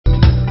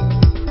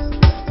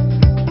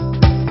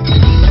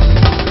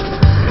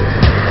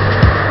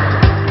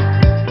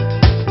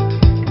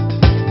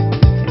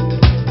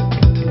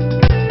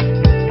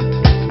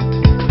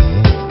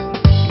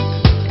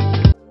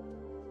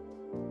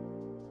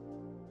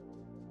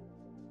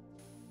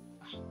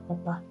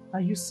Papa,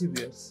 are you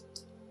serious?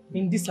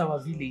 In this our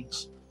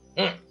village?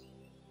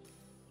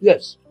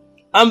 Yes,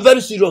 I'm very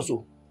serious.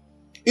 Oh.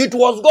 It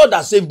was God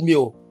that saved me.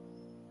 Oh.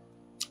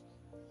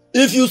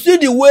 If you see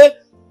the way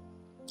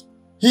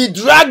he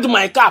dragged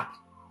my cap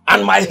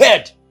and my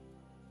head,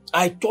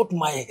 I thought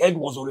my head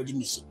was already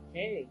missing.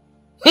 Hey.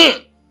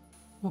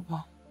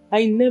 Papa,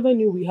 I never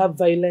knew we have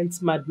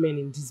violent madmen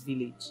in this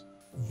village.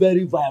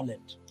 Very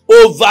violent.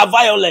 Over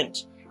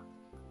violent.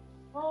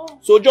 Oh.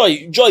 So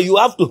Joy, you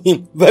have to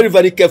be very,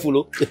 very careful.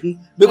 Oh.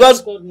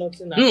 Because God,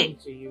 nothing happened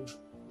to you.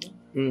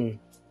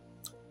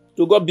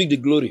 To God be the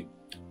glory.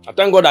 I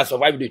thank God I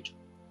survived it.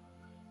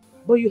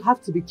 But you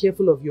have to be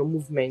careful of your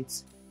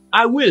movements.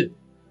 I will.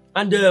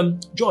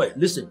 And Joy,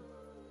 listen.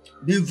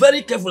 Be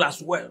very careful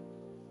as well.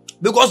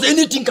 Because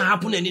anything can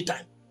happen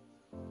anytime.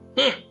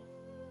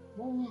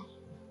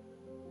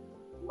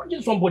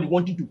 Imagine somebody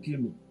wanting to kill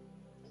me.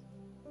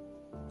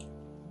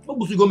 What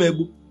was you going to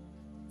do?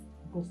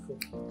 Go for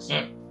it.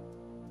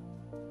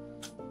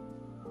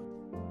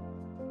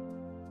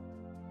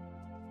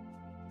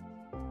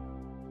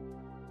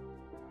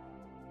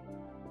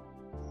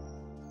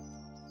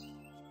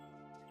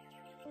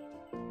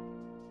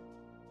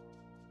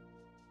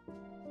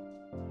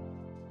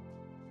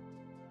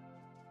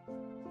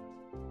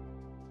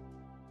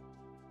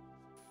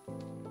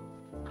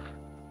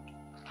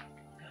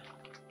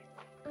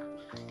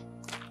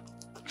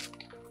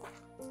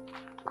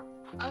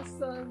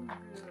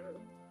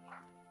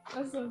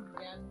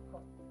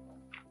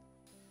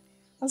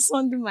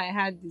 Asondu, my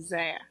heart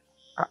desire.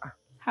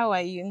 How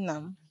are you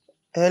now?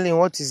 Helen,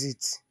 what is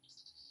it?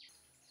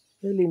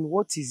 Helen,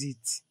 what is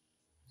it?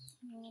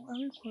 Are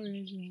we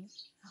quarreling?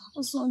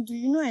 Asondu,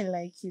 you know I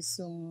like you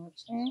so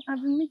much.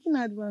 I've been making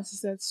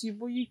advances at you,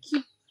 but you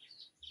keep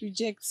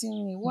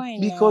rejecting me. Why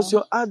now? Because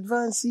your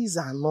advances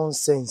are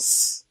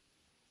nonsense.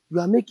 You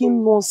are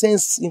making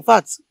nonsense. In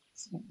fact,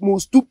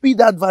 most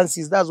stupid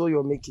advances. That's what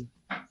you're making.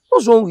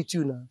 What's wrong with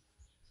you now?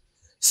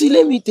 See,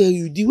 let me tell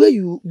you, the way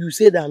you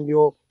said I'm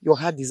your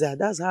heart desire,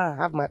 that's how I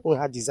have my own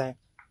heart desire.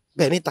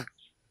 Benita.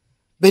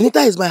 Benita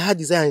is my heart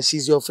desire and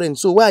she's your friend.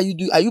 So why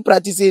are you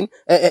practicing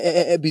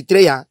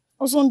betrayal?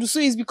 Asondu, so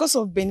it's because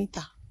of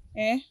Benita,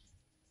 eh?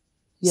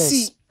 Yes.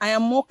 See, I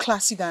am more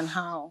classy than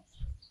her.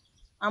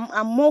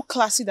 I'm more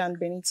classy than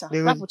Benita. They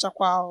go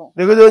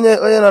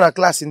on a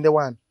class in the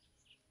one.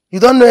 You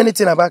don't know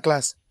anything about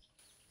class.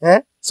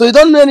 Eh? So you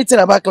don't know anything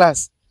about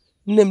class.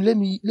 Let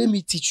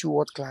me teach you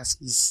what class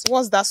is.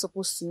 What's that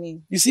supposed to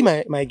mean? You see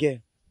my girl,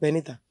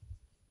 Benita.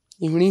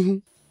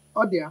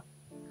 Oh dear.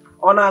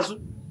 Onazu.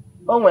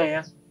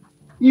 Onwaya.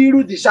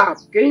 Iru the sharp.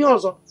 Can you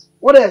also?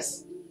 What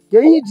else?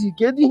 Can you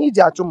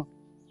achum?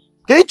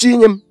 Can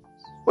you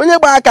when you're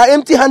back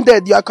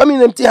empty-handed, you are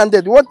coming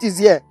empty-handed. What is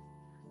here?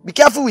 Be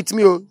careful with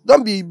me, oh.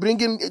 Don't be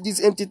bringing these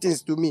empty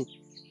things to me.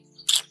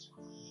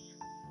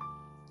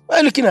 Why are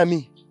you looking at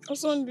me?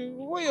 Asondu,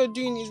 what you're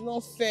doing is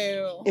not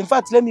fair. In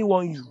fact, let me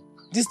warn you.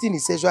 This thing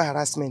is sexual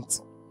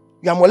harassment.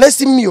 You are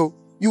molesting me, oh.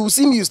 You will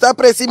see me, you start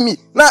pressing me.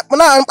 Now,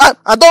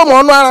 I don't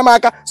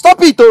want to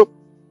stop it, oh.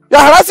 You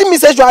are harassing me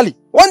sexually.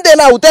 One day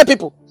now, I will tell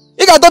people.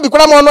 You got to be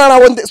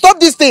one day. Stop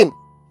this thing.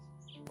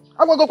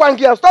 I'm going to go and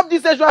here. Stop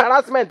this sexual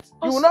harassment.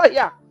 You will not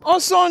hear.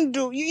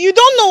 Asondu, you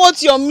don't know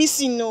what you're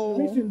missing, no.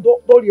 Listen,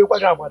 don't you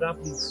talk about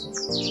that, please.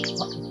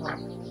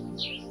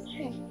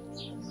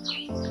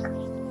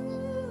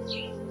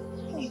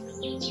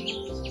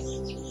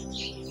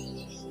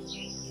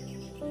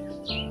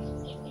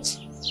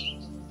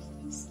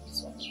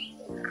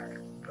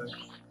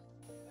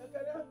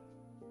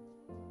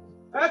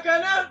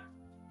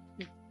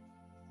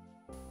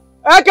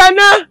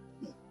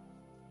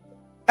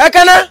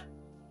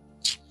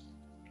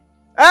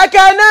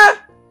 Ekene!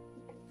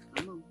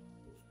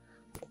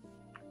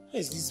 Where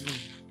is this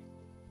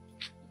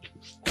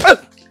one?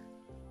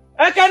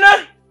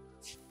 Ekene!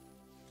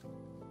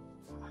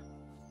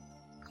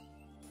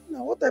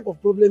 Now, what type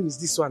of problem is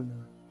this one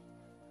now?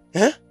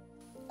 Huh?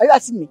 Are you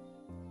asking me?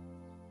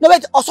 No,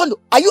 wait, Asondu,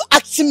 are you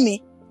asking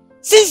me?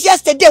 Since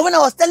yesterday when I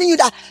was telling you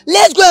that,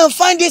 let's go and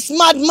find this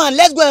madman,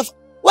 let's go and...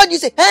 What do you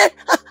say? Huh?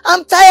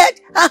 I'm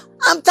tired.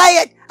 I'm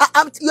tired.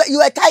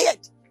 You are tired.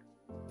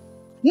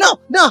 No,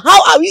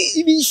 how are we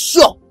even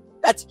sure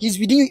that he's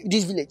within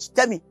this village?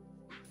 Tell me.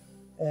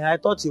 I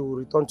thought he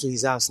would return to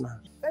his house now.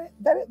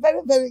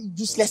 Very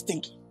useless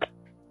thinking.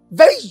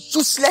 Very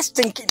useless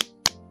thinking.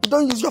 You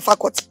don't use your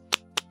faculty.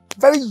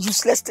 Very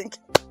useless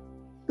thinking.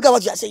 Look at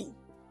what you are saying.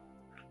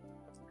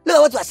 Look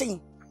at what you are saying.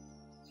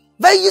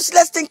 Very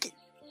useless thinking.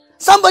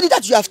 Somebody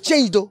that you have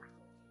changed though.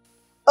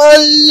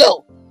 Oh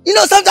no. You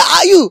know sometimes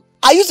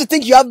I used to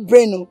think you have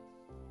brain, no?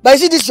 But you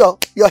see this your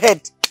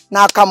head.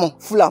 Now come on,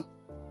 full on.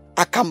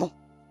 Come on.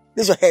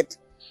 This is your head.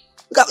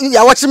 Look at, you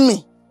are watching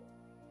me.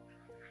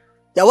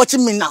 You are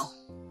watching me now.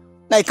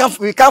 Now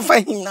we can't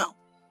find him now.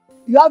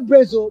 You have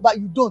brains, oh, but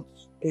you don't.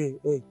 Hey.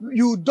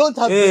 You don't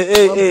have brains.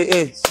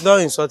 Hey.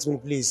 Don't insult me,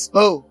 please.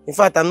 Oh. In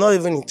fact, I'm not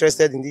even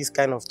interested in this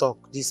kind of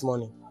talk this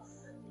morning.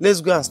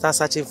 Let's go and start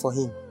searching for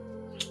him.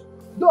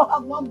 Don't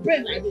have one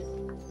brain like this.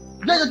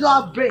 You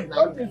have brain.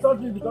 Don't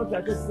insult me because you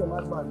are just a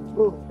madman.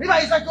 Go. If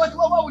I insult you,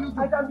 what will you do?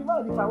 I can be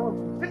mad if I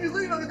want. If you go,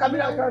 you I can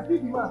still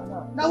be mad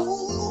now. Now,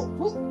 who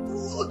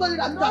told you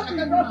that? Don't be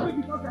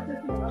because you are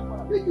just a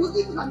madman. If you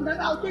can do that,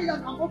 I'll tell you that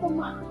I'm also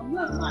mad. I'm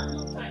not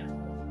mad.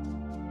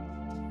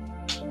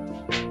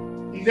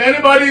 Is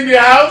anybody in the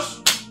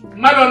house?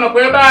 Madam,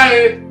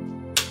 eh?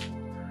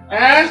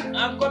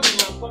 I'm coming.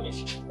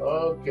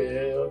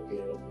 Okay.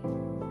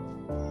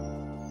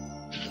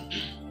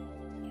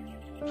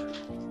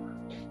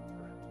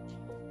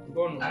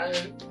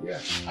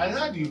 I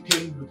heard you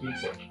came looking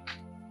for me.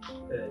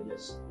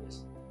 Yes.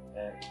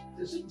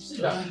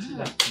 Sit down.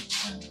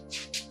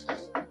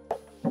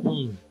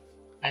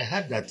 I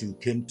heard that you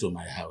came to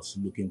my house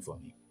looking for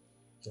me.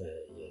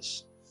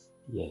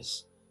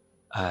 Yes.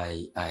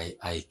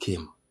 I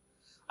came.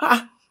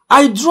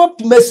 I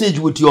dropped message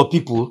with your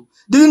people.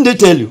 Didn't they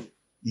tell you?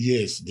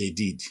 Yes, they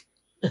did.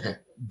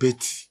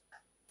 But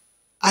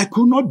I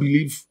could not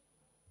believe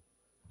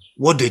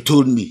what they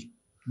told me.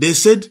 They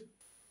said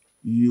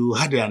you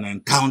had an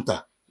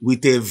encounter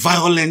with a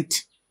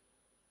violent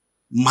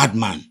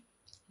madman.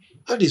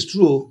 That is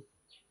true.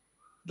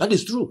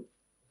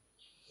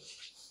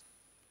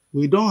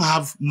 We don't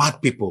have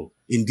mad people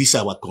in this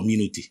our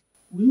community.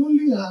 We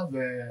only have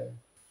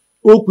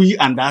Okwi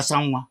and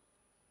Asanwa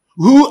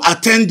who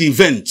attend the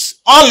events,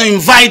 all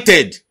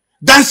invited,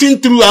 dancing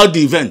throughout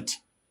the event.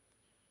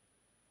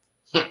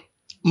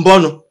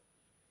 Mbono,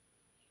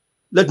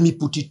 let me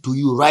put it to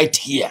you right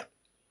here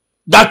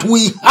that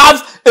we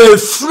have a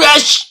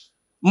fresh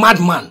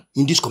madman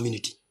in this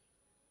community.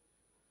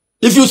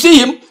 If you see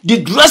him,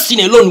 the dressing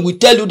alone will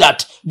tell you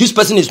that this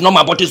person is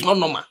normal, but it's not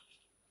normal.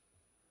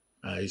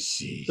 I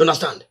see. You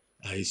understand?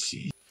 I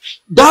see.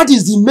 That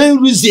is the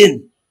main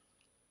reason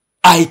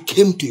I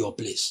came to your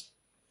place.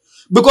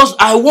 Because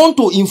I want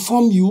to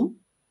inform you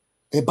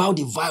about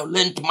the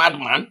violent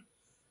madman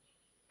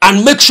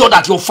and make sure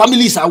that your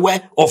family is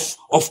aware of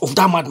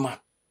that madman.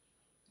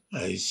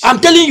 I see. I'm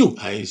telling you.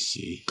 I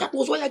see. That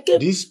was why I came.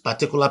 This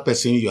particular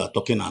person you are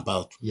talking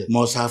about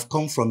must have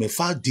come from a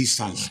far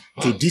distance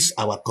to this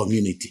our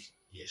community.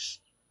 Yes.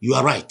 You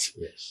are right.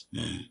 Yes.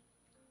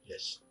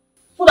 Yes.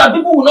 So that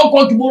people will not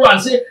come tomorrow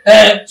and say,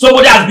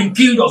 somebody has been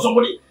killed or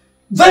somebody.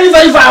 Very,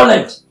 very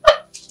violent.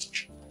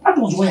 That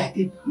was why I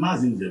came.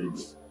 Mazin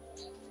Zeribo,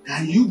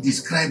 can you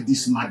describe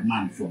this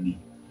madman for me?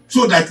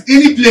 So that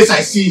any place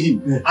I see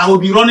him, I will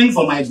be running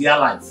for my dear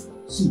life.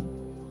 See.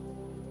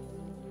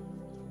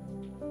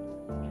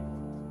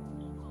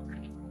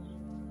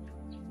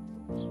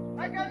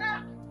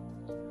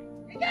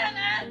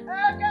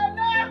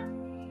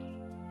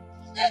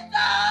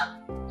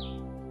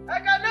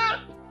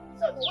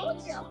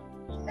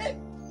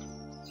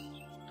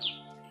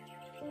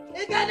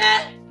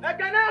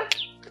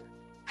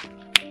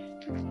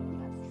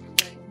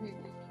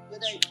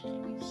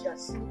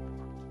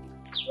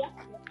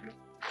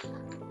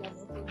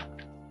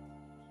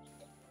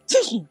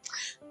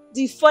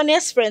 The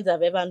funniest friends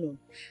I've ever known.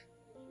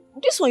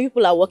 This one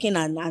people are walking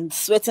and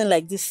sweating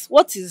like this.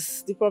 What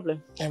is the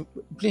problem?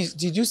 Please,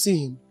 did you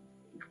see him?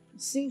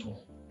 See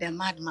the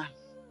madman.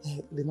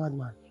 The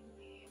madman.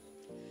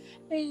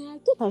 I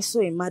thought I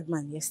saw a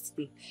madman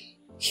yesterday.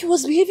 He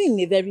was behaving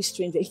in a very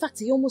strange way. In fact,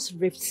 he almost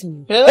raped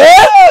me.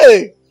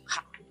 Hey!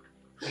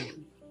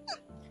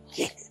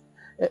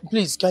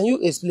 Please, can you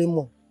explain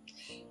more?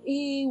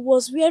 He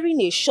was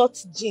wearing a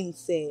short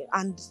jeans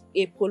and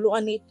a polo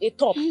and a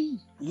top.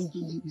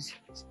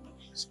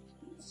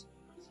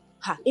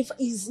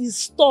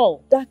 He's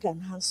tall, dark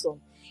and handsome.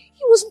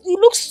 He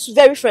looks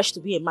very fresh to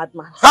be a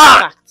madman.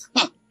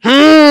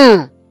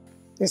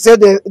 They said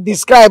they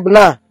describe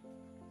now.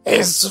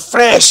 It's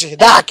fresh,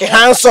 dark,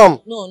 handsome.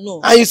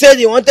 No. And you said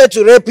he wanted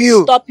to rape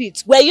you. Stop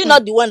it. Were you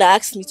not the one that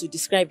asked me to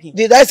describe him?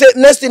 Did I say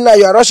next thing now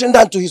you are rushing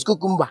down to his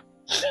cucumber?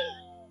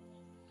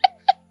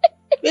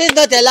 This is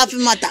not a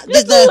laughing matter.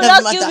 This will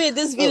not kill me in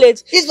this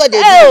village. This is what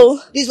they do.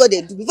 This is what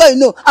they do. Before you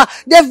know,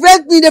 they've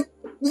raped me.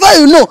 Before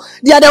you know,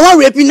 they are the one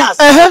raping us.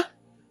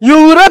 You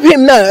will rape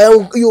him now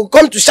and you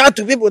come to shout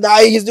to people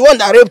that he's the one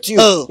that raped you.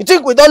 You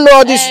think we don't know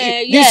all this?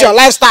 This is your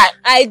lifestyle.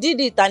 I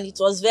did it and it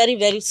was very,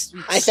 very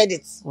sweet. I said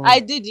it. I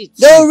did it.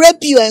 They will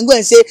rape you and go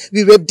and say,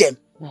 we raped them.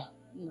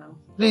 No.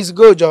 Please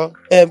go, John.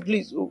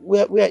 Please,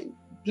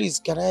 please,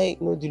 can I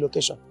know the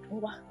location?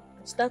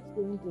 Start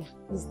going there.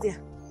 He's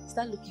there.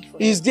 Start looking for him.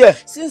 He's there.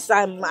 Since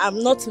I'm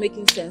not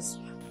making sense.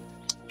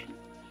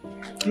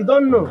 You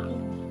don't know.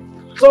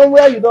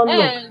 Somewhere you don't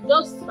know.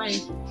 Just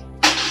find.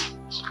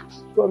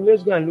 Come,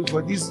 let's go and look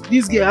for this.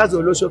 This girl has a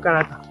Olosho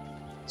character.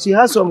 She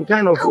has some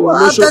kind of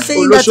Olosho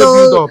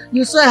build up.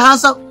 You saw a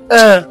handsome.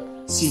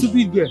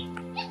 Stupid girl.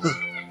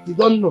 You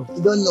don't know.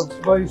 You don't know.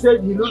 But he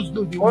said he looks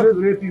good. He wants to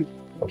rape you.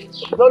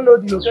 You don't know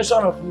the location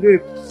of the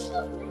rape.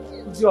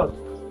 It's yours.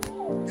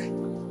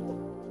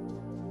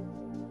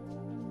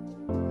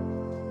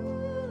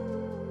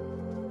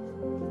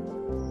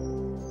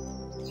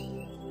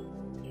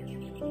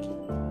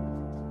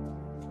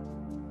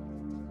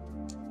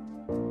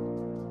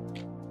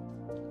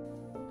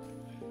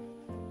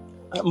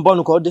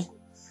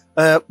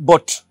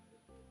 But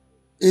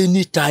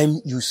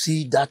Anytime you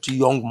see that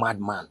young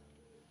madman,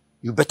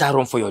 you better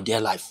run for your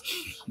dear life.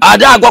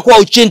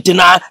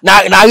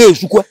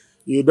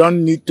 You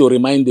don't need to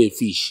remind the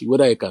fish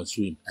whether I can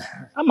swim.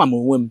 I'm a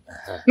woman.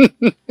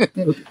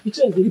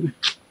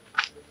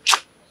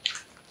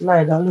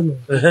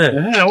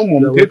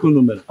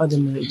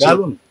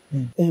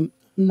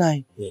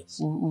 Nai,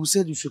 we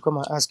said we should come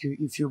and ask you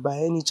if you by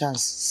any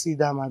chance see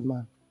that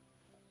madman,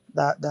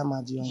 that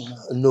mad young man.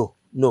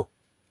 No.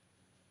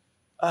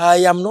 I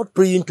am not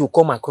praying to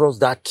come across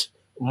that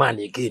man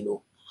again.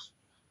 No.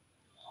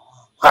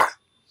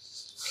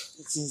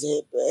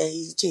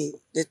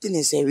 The thing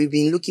is, we've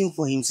been looking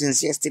for him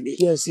since yesterday.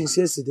 Yeah, since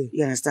yesterday.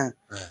 You understand?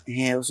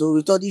 Yeah. So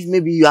we thought if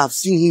maybe you have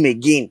seen him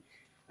again,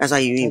 that's why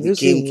you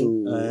came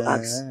to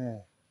ask.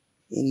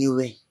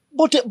 Anyway.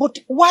 But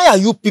why are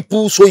you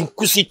people so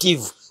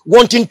inquisitive,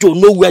 wanting to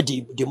know where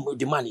the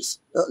man is?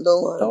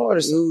 Don't worry. Don't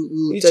worry.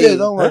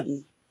 Don't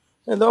worry.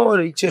 Don't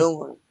worry. Don't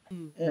worry.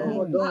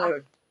 Don't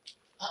worry.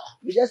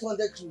 We just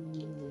wanted to.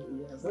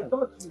 Don't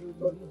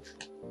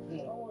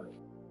worry.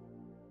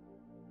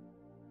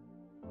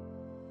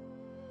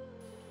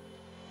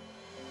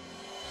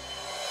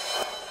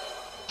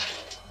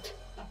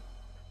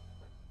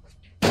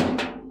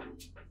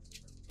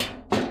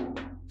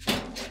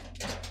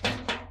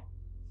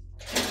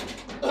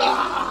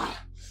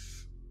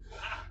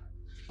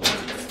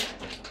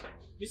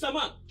 Mr.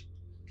 Man,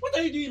 what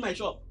are you doing in my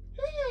shop?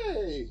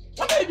 Hey!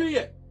 What are you doing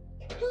here?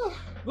 You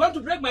want to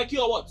break my key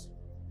or what?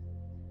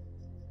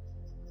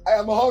 I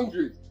am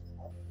hungry.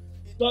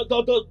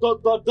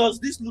 Does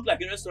this look like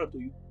a restaurant to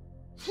you?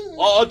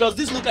 Or does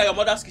this look like your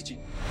mother's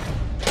kitchen?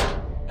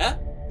 Eh?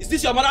 Is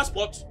this your mother's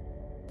pot?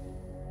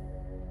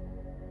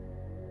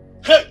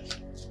 Hey!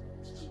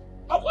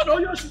 I'm going to know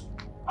your shoes.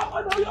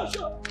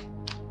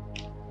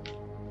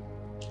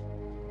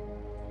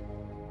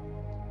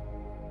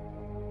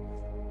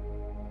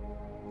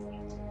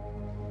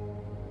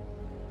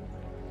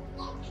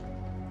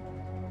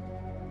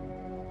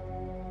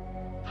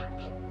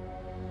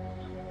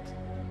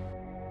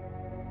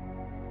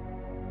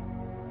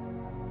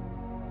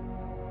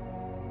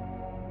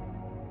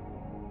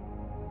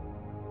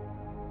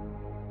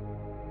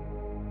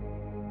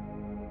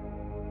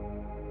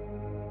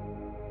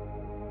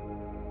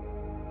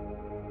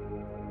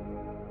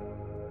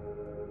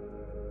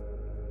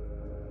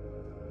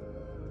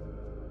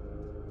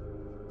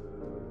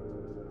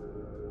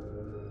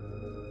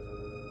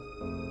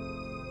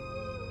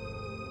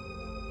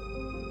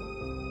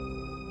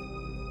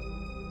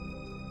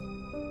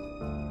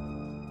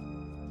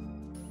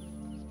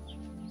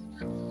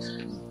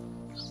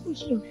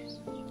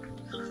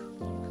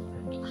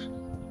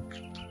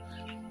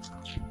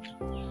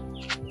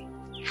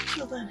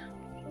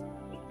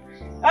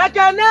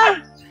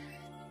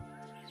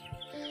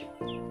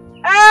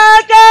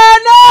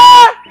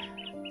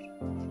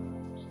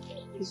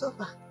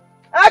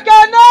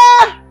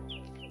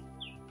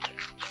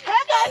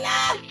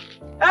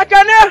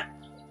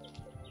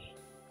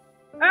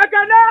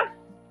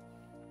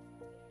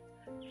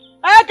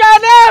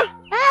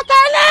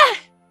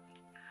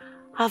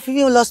 I've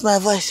even lost my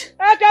voice.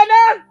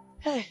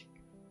 Hey.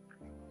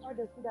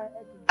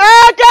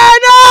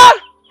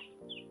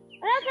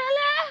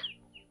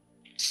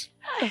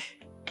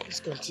 Let's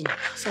continue.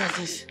 What's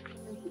this?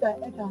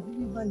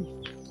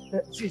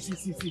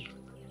 See.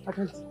 I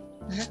can't.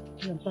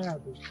 I'm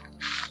tired.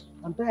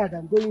 I'm tired.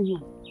 I'm going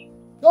home.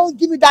 Don't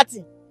give me that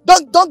thing.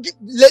 Don't give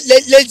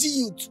lazy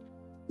youth.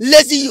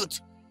 Lazy youth.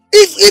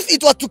 If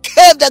it was to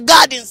curve the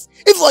gardens,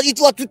 if it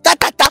was to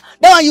ta-ta-ta,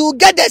 then you will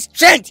get the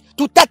strength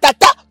to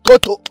ta-ta-ta,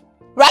 toto.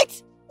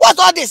 Right? What's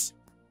all this?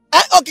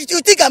 Okay,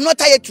 you think I'm not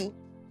tired too?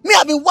 Me,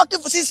 I've been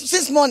working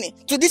since morning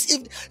to this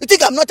evening. You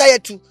think I'm not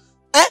tired too?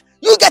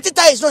 You getting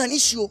tired is not an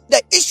issue.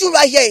 The issue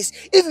right here is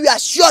if we are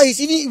sure he's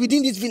even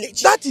within this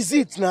village. That is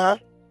it now.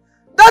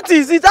 That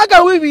is it. How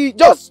can we be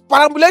just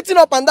perambulating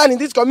up and down in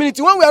this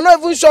community when we are not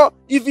even sure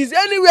if he's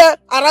anywhere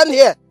around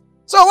here?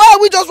 So why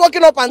are we just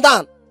walking up and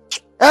down?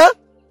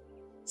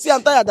 See,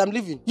 I'm tired. I'm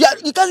leaving. Yeah,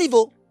 you can't leave.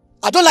 Oh,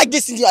 I don't like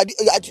this thing.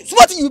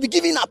 What you will be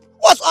giving up?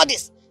 What's all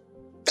this?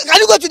 Can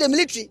you go to the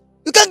military?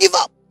 You can't give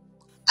up.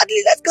 At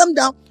least let's come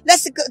down.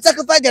 Let's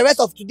sacrifice the rest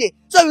of today,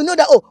 so we know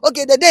that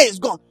okay, the day is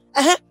gone.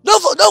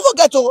 Don't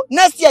forget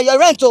next year your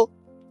rent.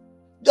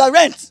 Your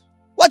rent.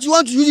 What you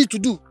want to use it to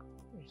do?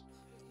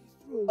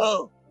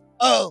 Oh,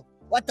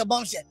 what the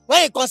bomb said.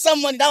 When it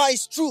concerns money, that one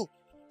is true.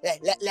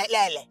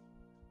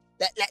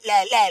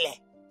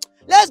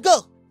 Let's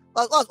go.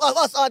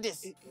 What's all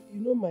this? You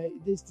know, my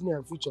destiny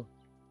and future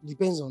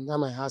depends on that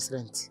my house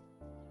rent.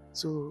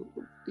 So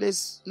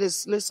let's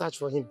search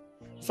for him.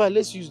 In fact,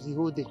 let's use the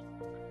whole day.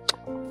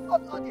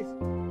 What's all this?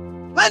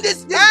 When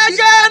this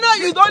no,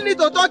 you don't need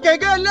to talk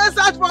again. Let's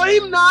search for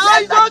him now.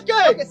 It's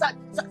okay. Okay, search.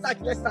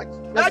 Let's search.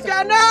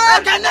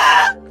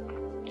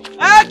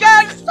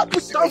 Stop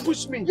pushing Don't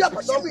push me. You're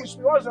pushing me.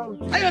 What's wrong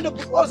with you? I don't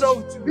push. What's wrong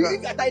with you?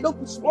 I don't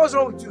push me. What's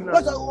wrong with you now?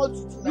 What's wrong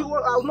with you?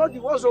 I'm not.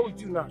 What's wrong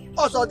with you now?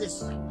 What's all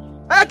this?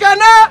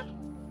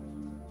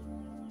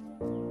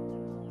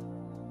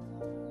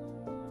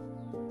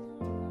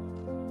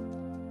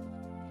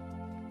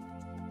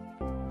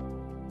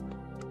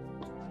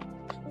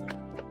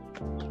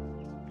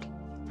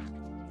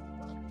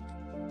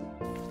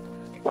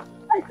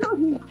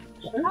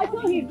 I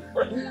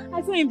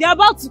saw him. They're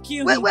about to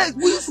kill him. Wait,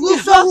 who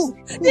saw who?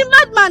 The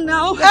madman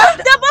now.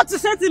 They're about to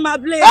set him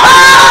ablaze.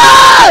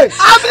 Hey!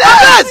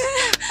 Ablaze!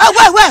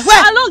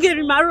 Where? Along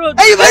Erima Road.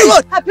 Hey, very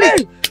good.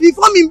 Please,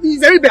 inform me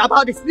very bad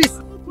about this, please.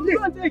 Please.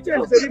 Hey,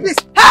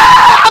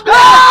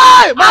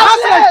 Ablaze! My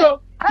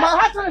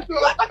husband! You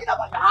are talking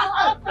about your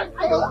husband.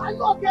 Are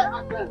you okay?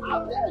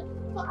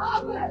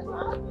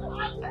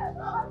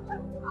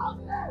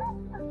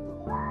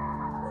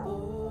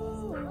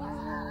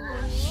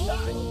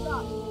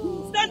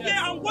 Stand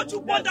there and watch you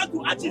burn down to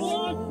ashes.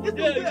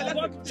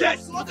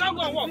 Yes, you can't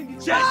go and walk.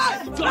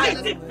 Yes, you are a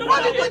thief.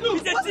 What did you do?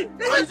 He's a thief.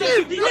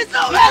 He's a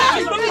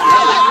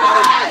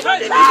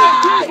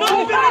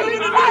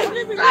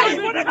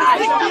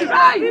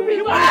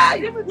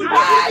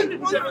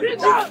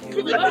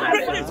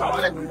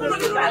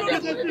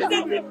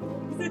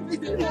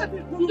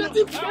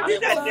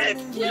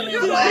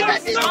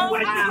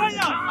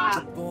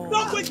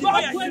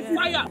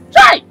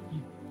Try!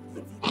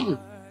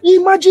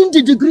 Imagine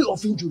the degree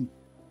of injury.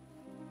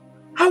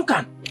 How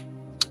can?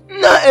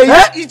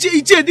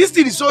 This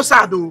thing is so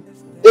sad though.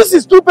 This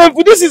is too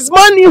painful. This is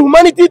man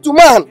humanity to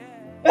man.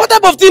 What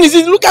type of thing is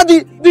it? Look at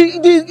the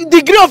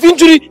degree of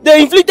injury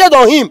they inflicted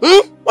on him.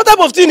 What type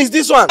of thing is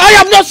this one? I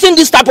have not seen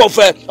this type of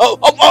thing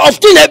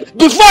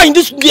before in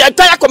the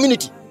entire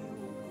community.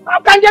 How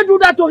can they do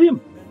that to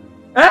him?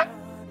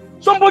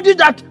 Somebody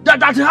that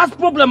has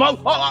problem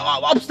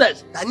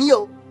upstairs.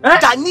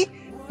 Danny,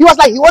 he was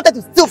like he wanted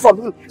to steal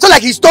from him. So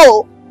like he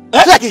stole.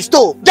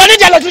 Danny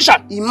the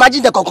electrician.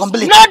 Imagine the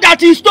concombility. Not that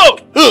he stole.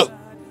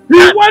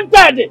 He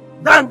wanted.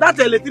 That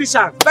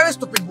electrician. Very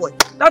stupid boy.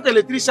 That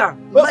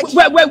electrician. Where's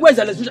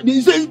the electrician?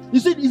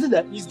 Is it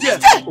there? He's there.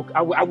 Okay,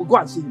 I will go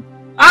and see him.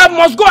 I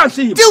must go and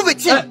see him. Deal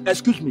with him.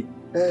 Excuse me.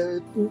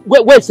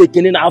 Where's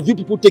Ekene? Have you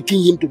people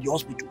taking him to the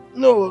hospital?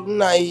 No,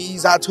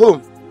 he's at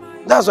home.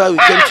 That's why we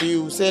came to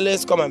you. Say,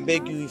 let's come and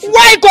beg you.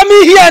 Why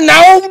coming here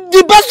now?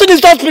 The best thing is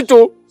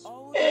hospital.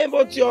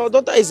 But your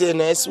daughter is a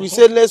nurse. We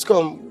said, let's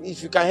come.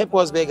 If you can help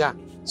us beg her,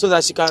 so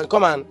that she can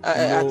come and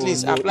at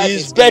least apply.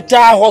 It's better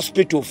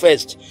hospital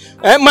first.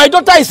 My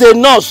daughter is a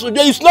nurse.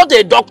 It's not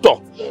a doctor.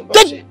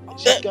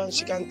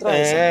 She can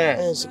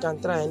try. She can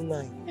try.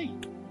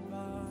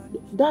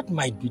 That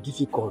might be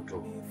difficult.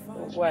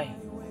 Why?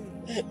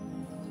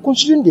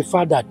 Considering the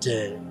fact that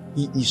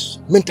he is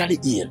mentally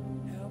ill.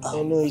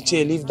 No,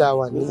 Iche, leave that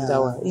one.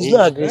 He's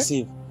not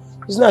aggressive.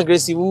 He's not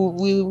aggressive.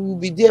 We'll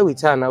be there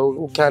with her now.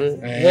 We can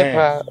help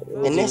her.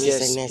 The nurse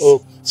is a nurse.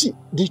 Oh, see,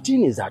 the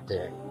thing is that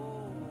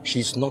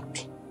she's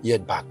not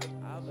yet back.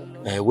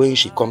 When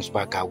she comes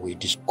back, I will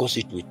discuss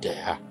it with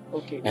her.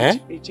 Okay.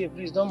 Iche,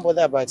 please don't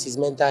bother about his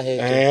mental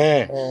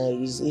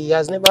health. He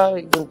has never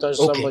even touched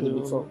somebody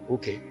before.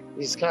 Okay.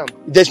 He's calm.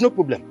 There's no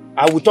problem.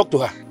 I will talk to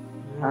her.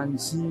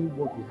 And see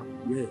what will happen.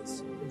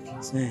 Yes.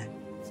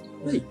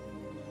 Hey.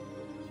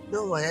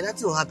 Don't worry,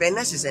 nothing will happen. A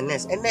nurse is a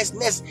nurse. A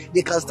nurse,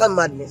 they can stand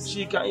madness.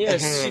 She can,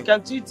 she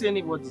can treat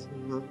anybody.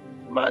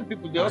 Mad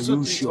people, they also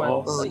treat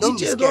sure?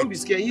 Don't be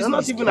scared. He's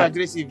not even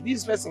aggressive.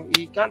 This person,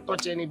 he can't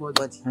touch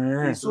anybody.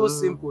 He's so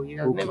simple. He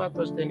has never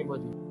touched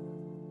anybody.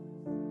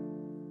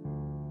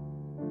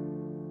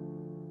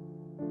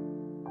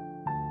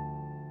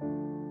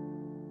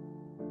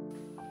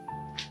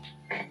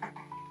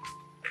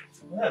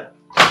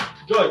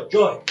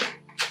 Joy.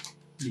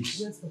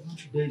 Please.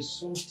 There is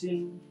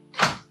something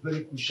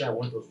very crucial I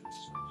want us to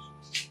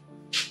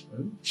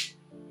discuss.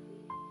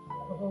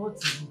 Papa, what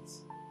is it?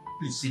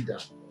 Please sit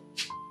down.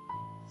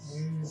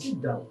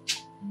 Sit down.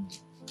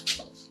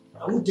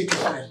 I won't take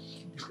your time.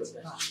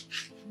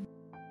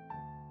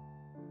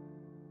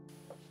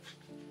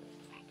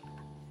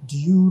 Do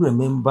you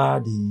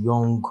remember the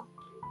young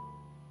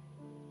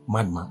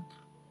madman?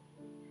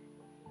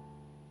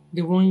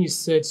 The one you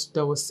said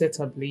that was set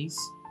ablaze?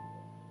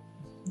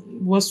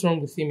 What's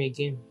wrong with him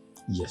again?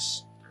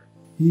 Yes.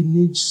 He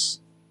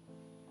needs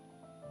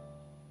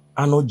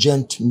an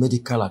urgent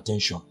medical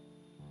attention.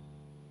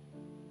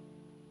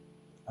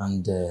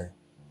 And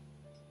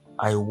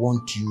I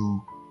want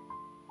you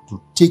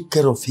to take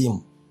care of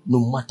him no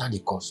matter the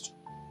cost.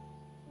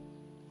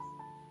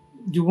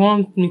 You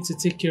want me to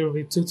take care of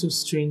a total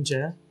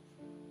stranger?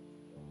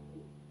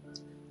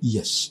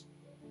 Yes.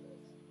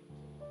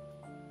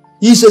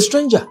 He's a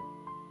stranger.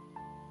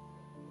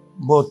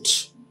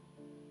 But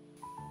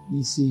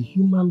he's a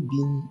human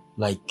being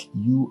like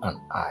you and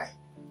I.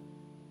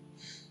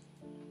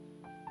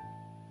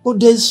 But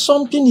there's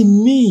something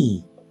in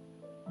me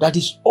that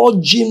is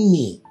urging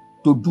me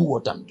to do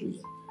what I'm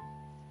doing.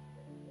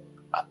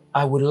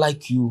 I would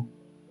like you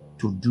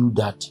to do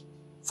that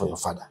for your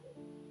father.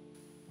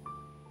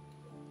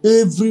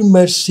 Every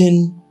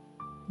medicine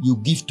you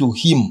give to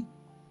him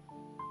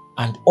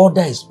and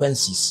other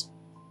expenses,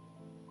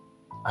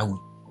 I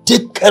will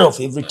take care of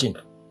everything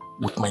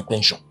with my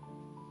pension.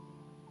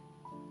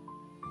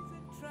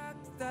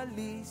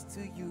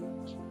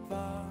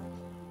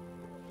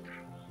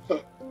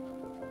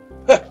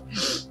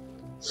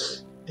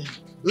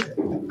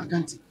 I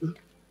can't.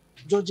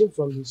 Judging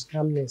from his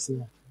calmness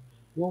now,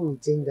 one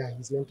would think that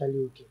he's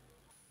mentally okay.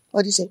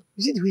 What do you say?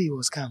 You see the way he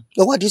was calm?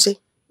 No, what do you say?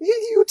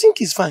 You think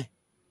he's fine?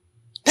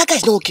 That guy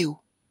is not okay.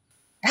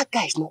 That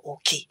guy is not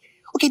okay.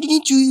 Okay,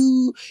 didn't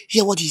you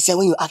hear what he said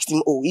when you asked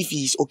him, if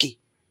he is okay?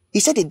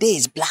 He said the day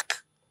is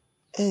black.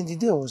 And the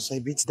day was a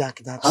bit dark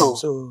that time,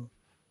 so...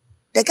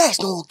 The guy is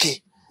not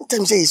okay. Don't tell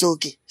me say he's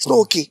okay. It's not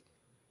okay.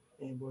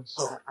 Yeah, but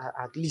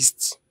at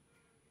least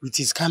with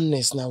his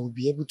calmness now, we'll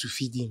be able to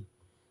feed him.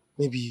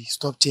 Maybe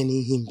stop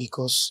chaining him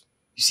because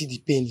you see the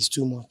pain is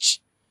too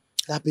much.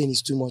 That pain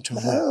is too much on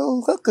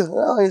him. Okay.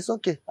 It's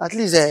okay. At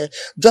least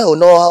Joy will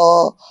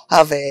not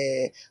have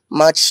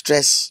much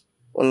stress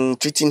on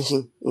treating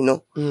him, you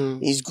know.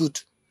 He's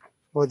good.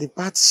 But the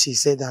part she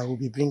said I will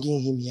be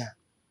bringing him here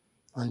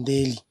on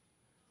daily.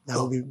 That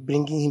will be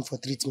bringing him for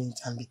treatment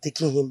and be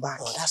taking him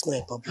back. Oh, that's not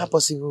a problem. How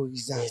possible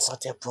is that? It's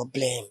not a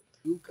problem.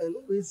 You can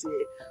always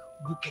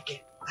book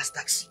keke as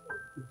taxi.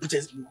 Put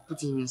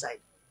him inside.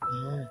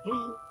 Yeah.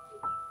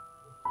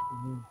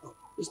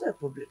 It's not a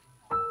problem.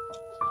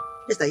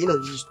 Just that,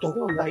 you stop.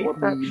 What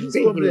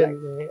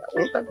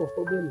type of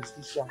problem is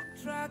this one?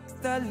 Track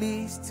that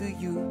leads to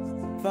you,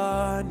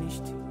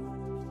 vanished.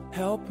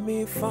 Help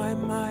me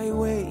find my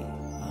way.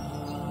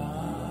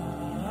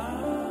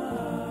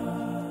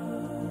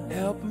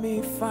 Help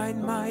me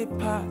find my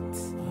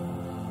path.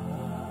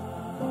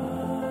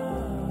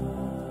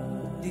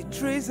 The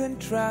trees and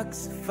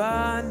tracks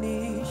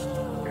vanished.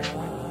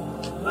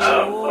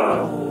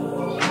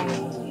 Oh,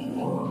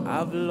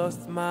 I've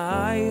lost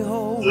my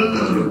hope.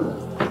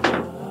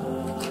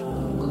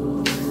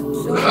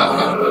 So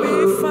help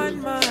me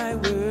find my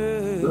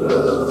way.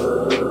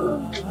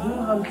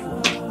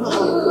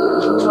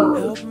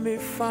 Help me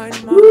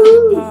find my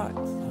path.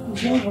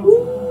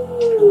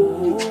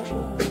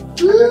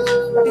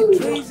 The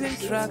trees and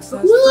tracks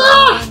are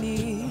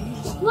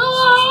vanished.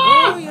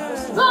 Oh yeah.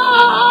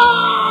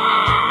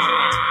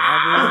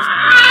 I've lost my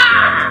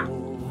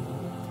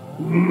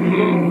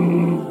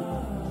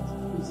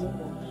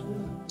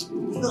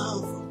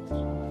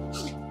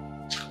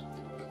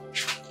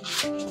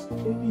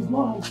He's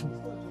not helpful.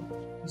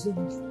 He's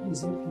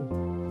helping.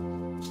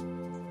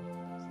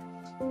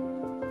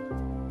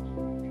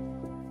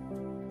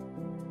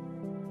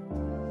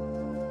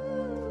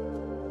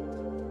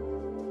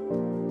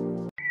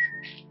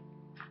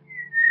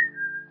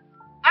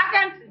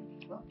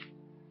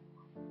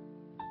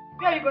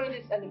 Where are you going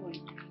this early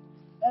morning?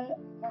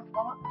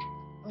 Mama,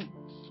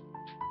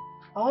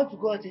 I want to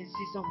go out and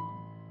see someone.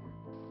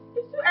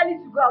 It's too early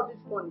to go out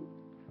this morning.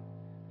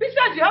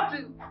 Besides, you have to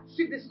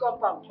sweep this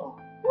compound.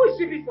 Who is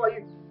sweeping for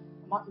you?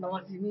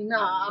 Mama, see me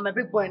now. I'm a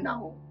big boy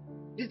now.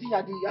 This thing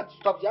I do, you have to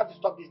stop. You have to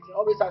stop this thing.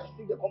 Always have to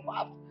sweep the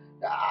compound.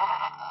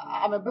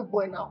 I'm a big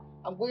boy now.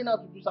 I'm going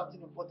out to do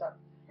something important.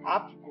 I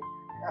have to go.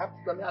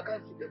 I mean, I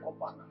can't sweep the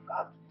compound now. I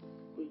have to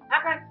go. I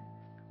can't.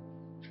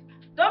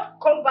 Don't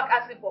come back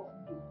asking for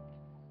food.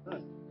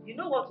 You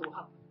know what will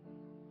happen.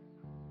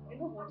 You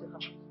know what will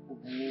happen.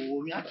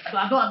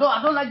 Oh, I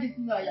don't like this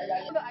thing. I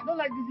don't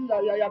like this thing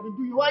that you have been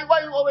doing.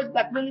 Why you always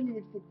blackmailing me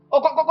with food?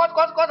 Oh,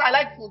 cause I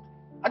like food.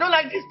 I don't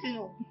like this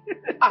thing.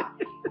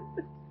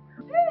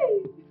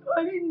 Hey,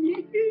 only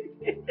me.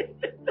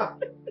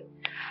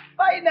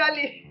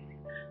 Finally,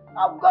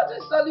 I've got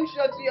a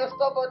solution to your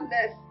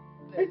stubbornness.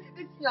 This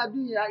thing you are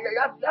doing, you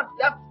have to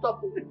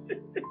stop.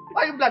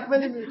 Why are you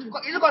blackmailing me? It's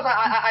because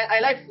I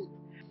like food.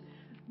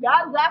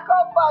 That's that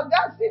compound.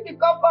 That's the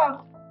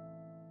compound.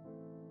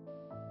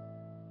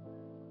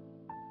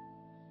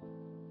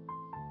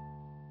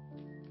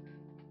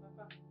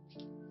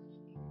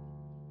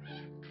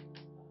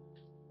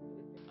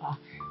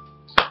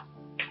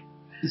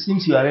 It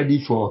seems you are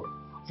ready for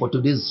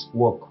today's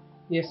work.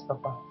 Yes,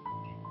 Papa.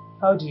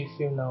 How do you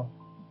feel now?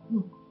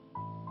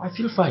 I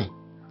feel fine.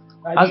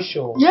 Are you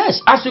sure?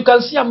 Yes, as you can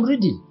see, I'm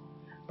reading.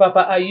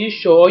 Papa, are you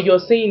sure? You're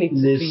saying it.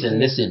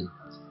 Listen.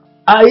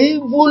 I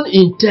even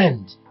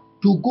intend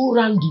to go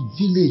around the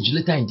village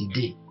later in the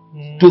day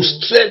to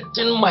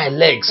strengthen my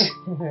legs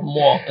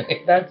more.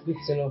 That's good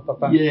to know,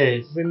 Papa.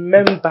 Yes.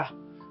 Remember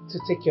to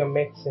take your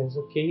medicines,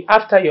 okay?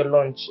 After your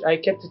lunch, I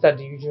kept it at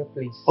the usual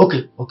place.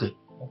 Okay.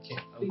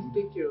 Please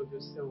take care of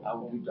yourself. I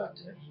will do that.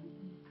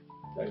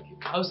 Thank you.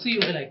 I'll see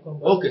you when I come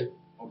back. Okay.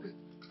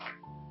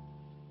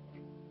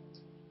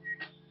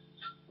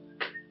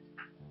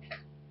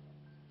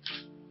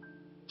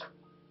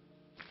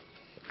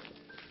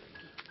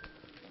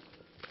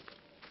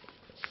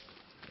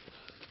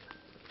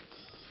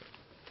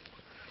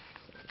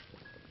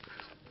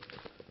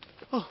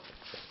 Oh,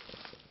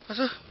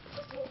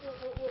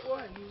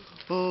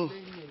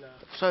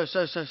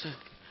 sorry.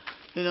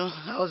 You know,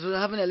 I was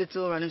having a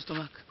little running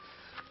stomach.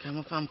 Okay,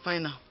 I'm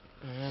fine now.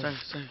 Sorry.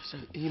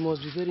 He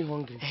must be very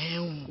hungry.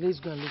 Let's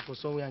go and look for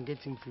somewhere and get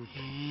him food.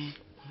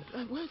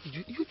 Why did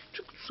you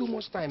took so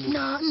much time?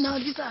 No,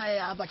 this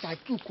but I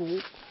took.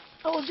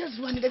 I was just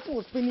running. That thing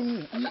was paining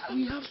me.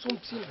 We have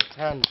something at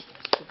hand.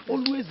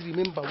 Always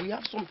remember, we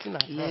have something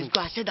at hand. Let's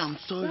go. I said I'm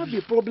sorry. We have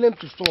a problem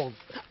to solve.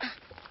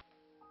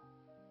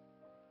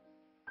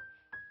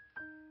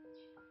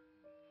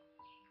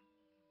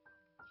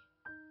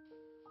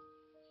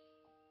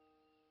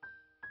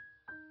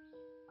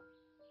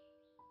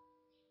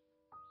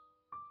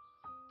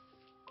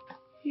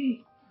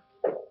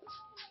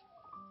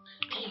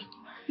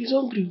 He's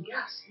hungry.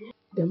 Yes.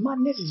 The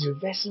madness is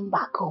reversing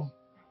back home.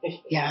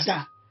 You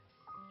understand?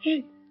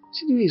 Hey,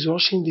 see the way he's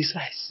washing this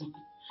rice.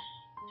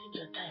 Take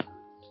your time.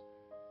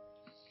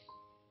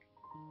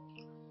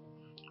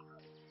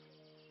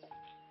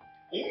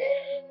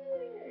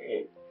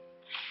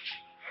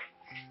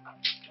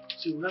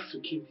 So we have to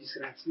keep this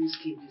rice. Let's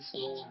keep this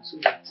small one so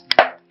that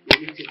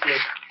we make it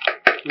work.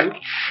 Yeah.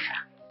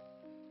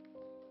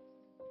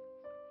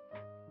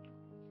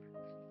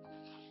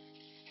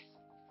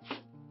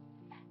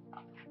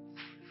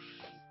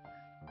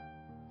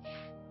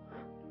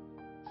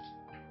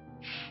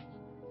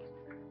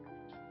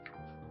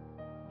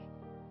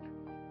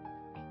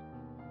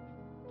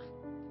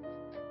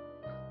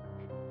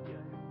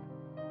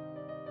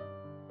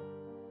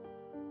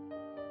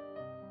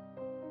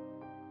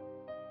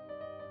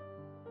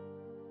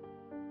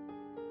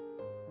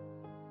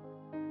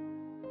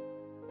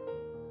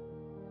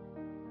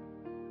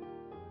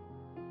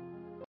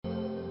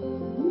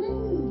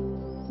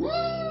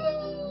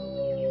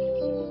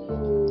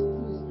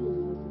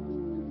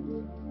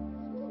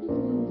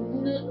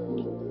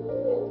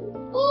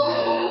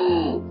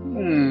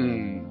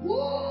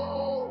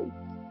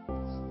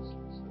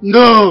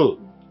 No!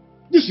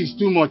 This is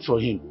too much for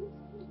him.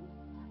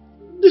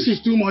 This is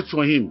too much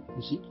for him.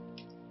 You see?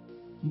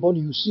 But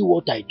you see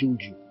what I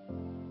told you?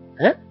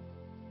 Eh?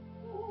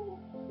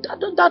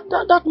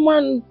 That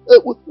man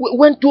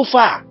went too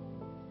far.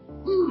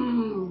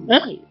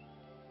 Eh?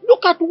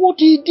 Look at what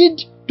he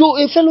did to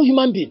a fellow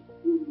human being.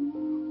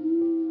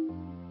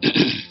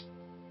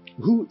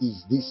 Who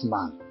is this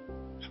man?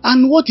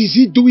 And what is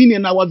he doing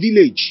in our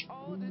village?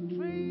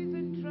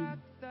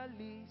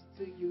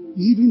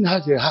 He even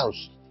has a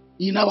house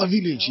in our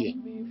village here.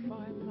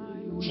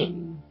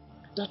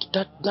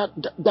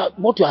 That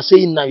what you are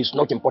saying now is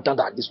not important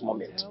at this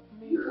moment.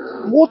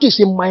 What is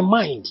in my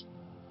mind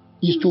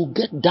is to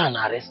get Dan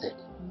arrested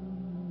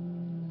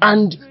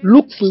and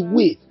look for a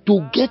way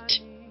to get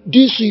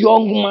this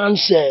young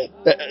man's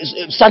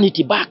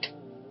sanity back.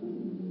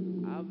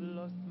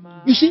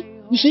 You see?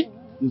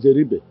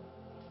 Nzeribe,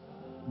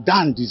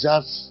 Dan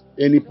deserves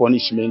any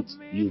punishment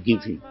you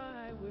give him.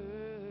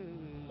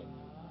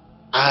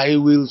 I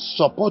will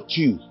support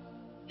you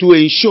to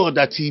ensure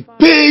that he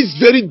pays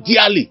very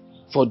dearly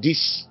for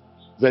this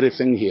very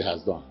thing he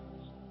has done.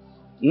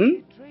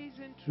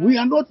 We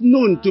are not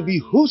known to be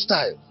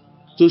hostile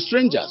to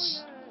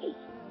strangers.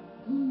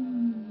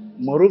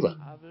 Moreover,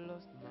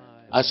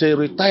 as a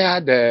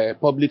retired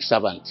public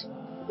servant,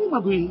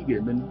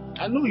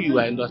 I know you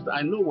understand.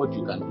 I know what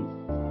you can do.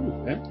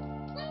 Eh?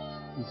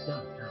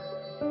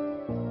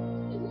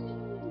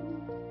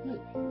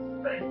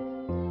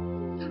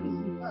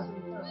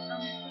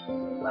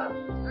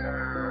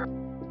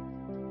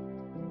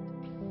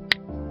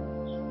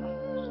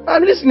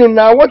 I'm listening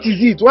now. What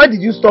is it? Why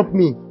did you stop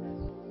me?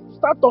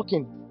 Start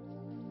talking.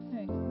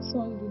 Hey,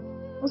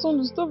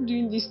 Osondu, stop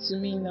doing this to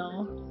me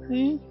now.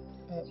 Eh?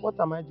 What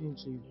am I doing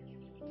to you?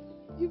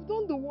 You've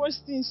done the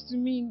worst things to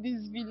me in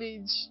this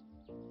village.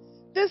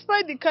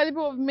 Despite the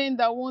caliber of men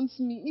that want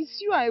me, it's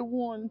you I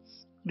want.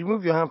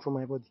 Remove your hand from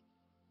my body.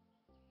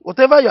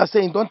 Whatever you are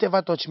saying, don't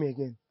ever touch me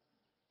again.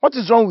 What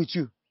is wrong with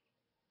you?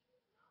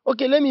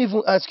 Okay, let me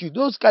even ask you,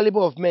 those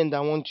caliber of men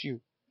that want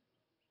you,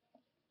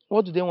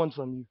 what do they want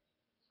from you?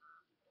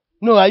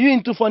 No, are you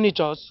into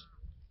furnitures?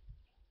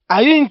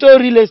 Are you into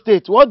real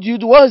estate? What do you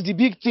do? What's the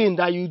big thing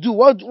that you do?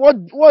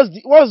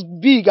 What's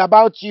big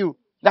about you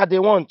that they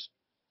want?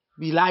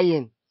 Be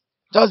lying.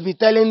 Just be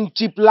telling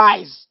cheap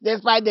lies.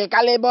 Despite the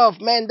caliber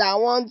of men that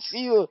want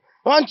you.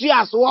 Want you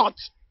as what?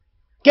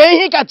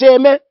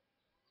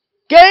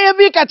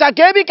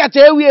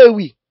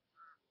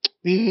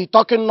 Be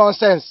talking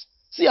nonsense.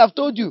 See, I've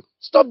told you.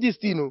 Stop this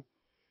thing. No.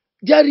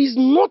 There is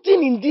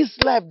nothing in this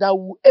life that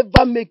will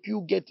ever make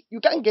you get. You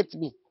can't get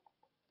me.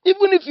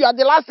 Even if you are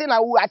the last thing I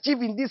will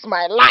achieve in this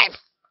my life,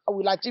 I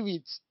will achieve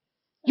it.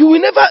 You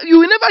will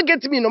never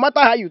get me no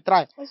matter how you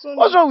try.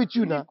 What's wrong with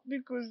you now?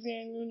 Because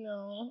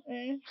now,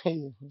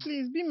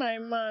 please be my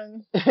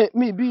man.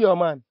 Me, be your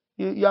man.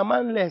 You are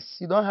manless.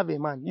 You don't have a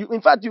man.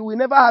 In fact, you will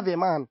never have a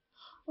man.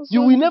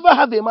 You will never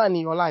have a man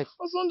in your life.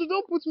 Osondu,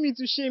 don't put me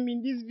to shame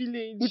in this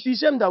village. It is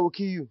shame that will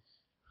kill you.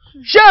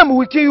 Shame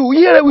will kill you.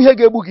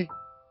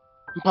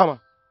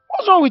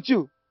 What's wrong with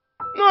you?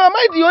 No, am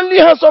I the only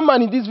handsome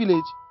man in this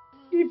village?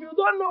 If you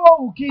don't know what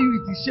will kill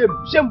you, it is shame.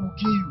 Shame will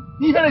kill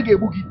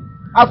you.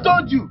 I've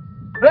told you.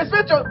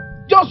 Respect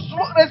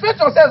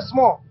yourself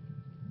small.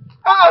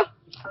 How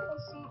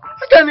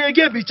can you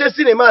again be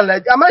chasing a man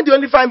like? Am I the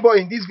only fine boy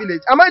in this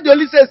village? Am I the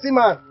only sexy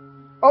man?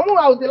 I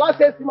was the last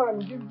sexy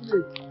man in this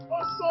village.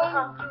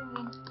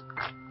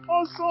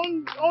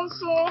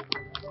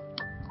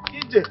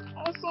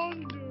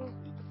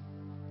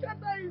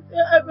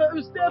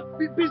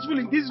 Stay peaceful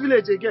in this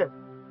village again.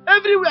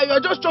 Everywhere you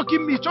are just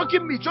choking me. What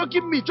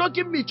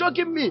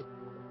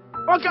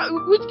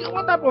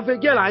type of a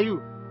girl are you?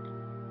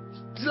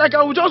 It's like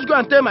I will just go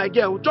and tell my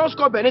girl, I will just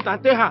call Benita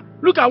and tell her,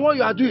 look at what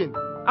you are doing.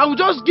 I will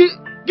just give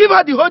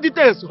her the whole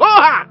details.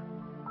 Hold her!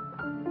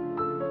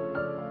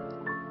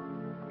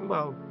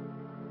 over.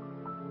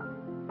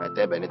 I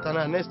tell Benita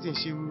now, next thing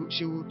she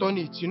will turn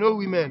it. You know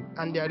women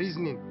and their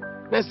reasoning.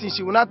 Next thing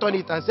she will not turn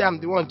it and say I'm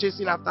the one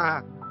chasing after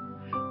her.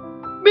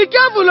 Be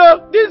careful,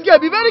 oh! This girl,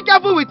 be very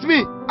careful with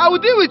me. I will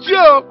deal with you.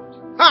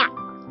 Ha!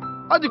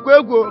 How the go?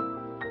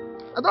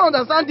 I don't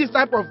understand this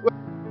type of.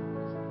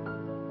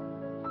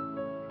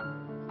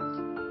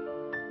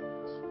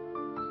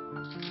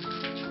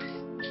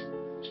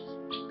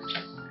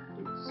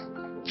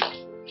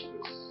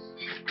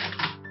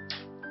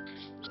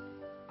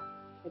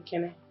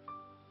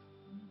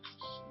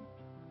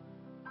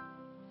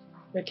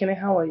 Ekene,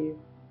 how are you?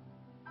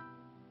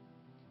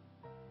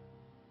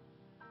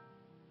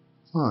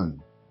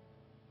 Fine.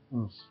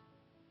 Oh,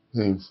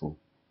 painful.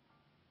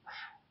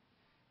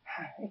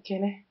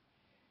 Ekene,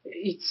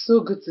 it's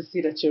so good to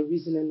see that you're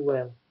reasoning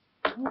well.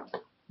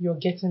 You're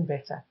getting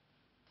better.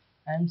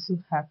 I'm so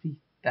happy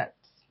that...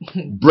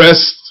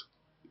 Breast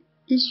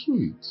is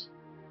sweet,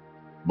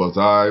 but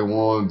I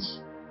want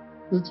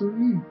it to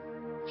leave.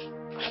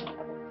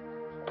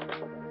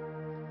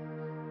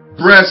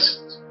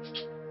 Breast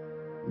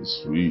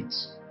is sweet,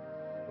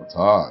 but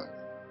I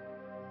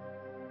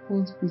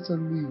want it to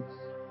leave.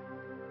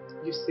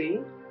 You see?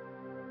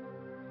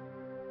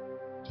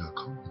 They are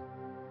coming.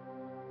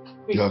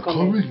 Who's They are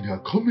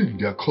coming.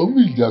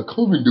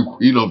 The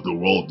queen of the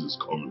world is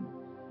coming.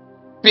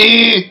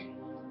 Be,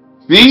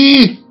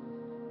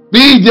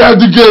 they are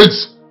the gates.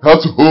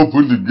 Have to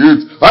open the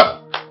gates.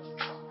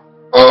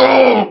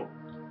 Oh!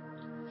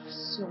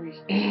 Sorry.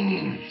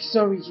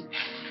 Sorry.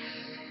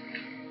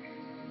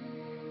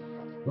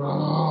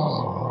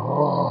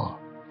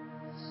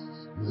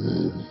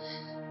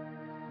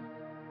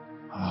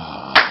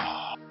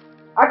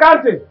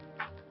 Akante!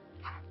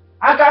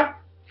 Aka!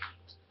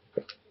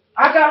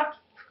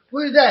 Who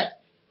is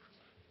that?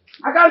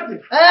 Akante!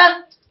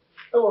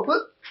 Oh!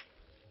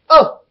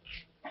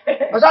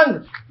 What's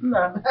on?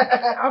 Nah.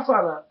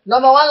 Afana.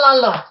 Number one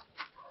landlord.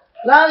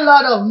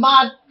 Landlord of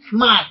mad.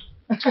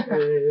 Hey,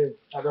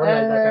 I don't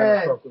like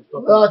that kind of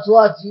talk.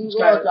 What?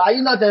 Are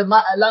you not a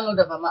landlord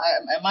of a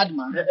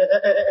madman?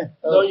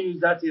 Don't use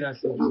that thing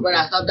as a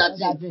Brother, stop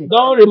that thing.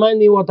 Don't remind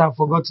me what I've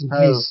forgotten,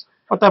 please.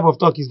 What type of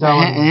talk is that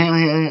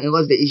one?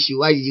 What's the issue?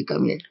 Why did you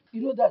come here?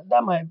 You know that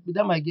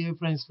my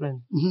girlfriend's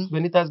friend,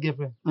 Benita's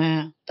girlfriend.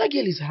 That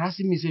girl is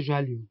harassing me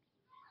sexually.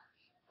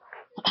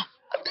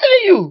 I'm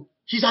telling you.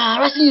 She's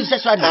harassing you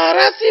sexually?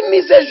 Harassing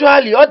me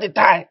sexually all the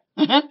time.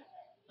 And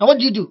what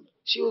do you do?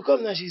 She will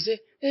come now, she say,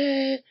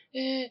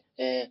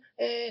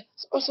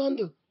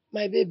 Osondo,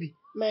 my baby,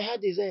 my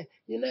heart is there.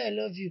 You know I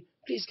love you.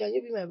 Please, can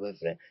you be my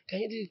boyfriend? Can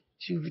you do?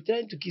 She will be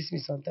trying to kiss me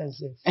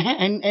sometimes.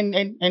 And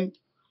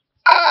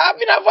I've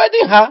been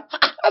avoiding her.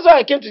 That's why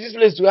I came to this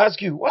place to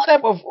ask you. What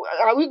type of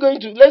are we going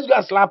to? Let's go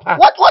and slap her.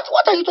 What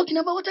are you talking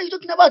about? What are you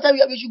talking about?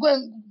 We should go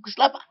and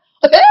slap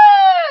her.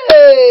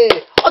 Hey,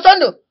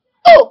 Osondo.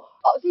 Oh,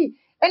 see.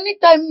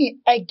 Anytime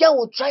a girl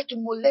will try to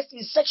molest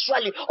me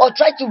sexually or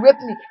try to rape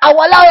me, I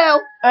will allow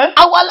her.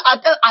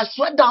 I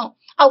swear down.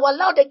 I will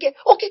allow the girl.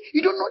 Okay,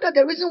 you don't know that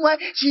the reason why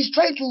she's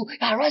trying to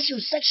harass you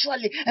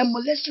sexually and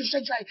molest you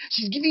sexually,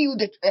 she's giving you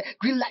the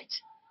green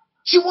light.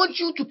 She wants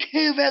you to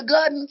cave her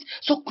garden,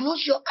 so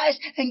close your eyes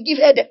and give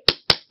her the...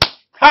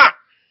 Ha!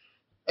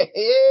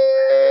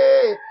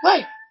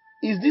 Why?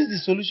 Is this the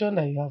solution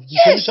that you have? The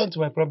solution to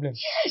my problem?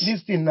 Yes.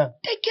 This thing now.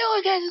 The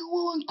girl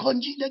won't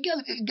conge. The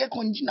girl get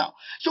conge now.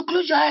 So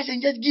close your eyes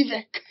and just give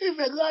her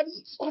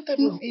garden. What type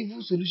of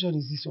evil solution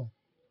is this one?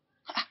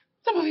 What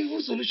type of evil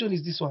solution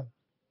is this one?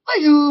 Why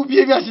you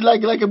behaving as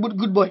like a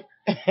good boy?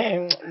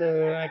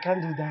 No, I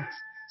can't do that.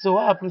 So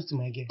what happens to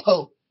my girl?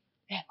 Oh.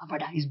 Yeah, my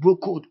brother, it's bro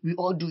code. We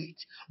all do it.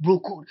 Bro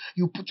code.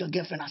 You put your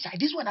girlfriend aside.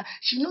 This one,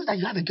 she knows that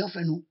you have a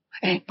girlfriend,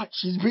 but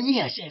she's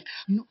bringing herself.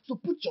 So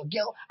put your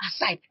girl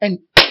aside.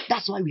 And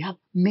that's why we have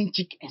main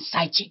chick and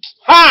side chick.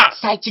 Ha!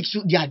 Side chicks,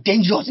 they are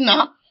dangerous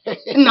now.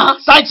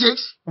 Side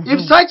chicks.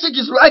 If side chick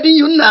is riding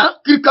you now,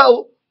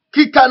 Kika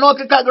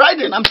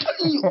riding, I'm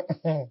telling you.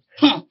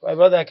 My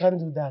brother, I can't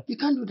do that. You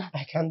can't do that.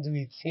 I can't do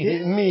it.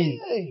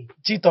 Me,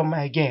 cheat on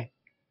my girl.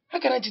 How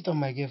can I cheat on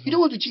my girlfriend? You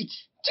don't want to cheat.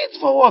 Cheat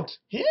for what?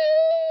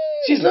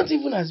 She's not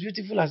even as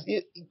beautiful as...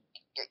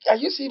 Are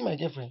you seeing my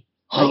girlfriend?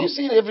 Are you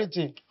seeing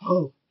everything?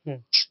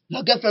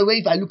 Your girlfriend, where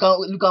if I look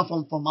out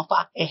from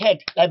afar,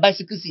 ahead, like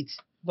bicycle seats.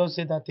 Don't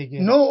say that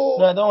again. No,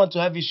 I don't want to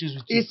have issues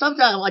with you. It's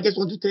something I just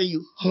want to tell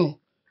you. Don't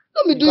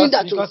be doing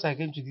that. Because I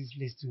came to this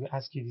place to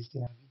ask you this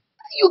thing.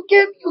 You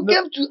came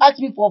to ask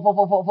me for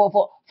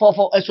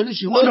a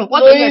solution. No,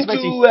 what are you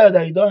expecting? Too well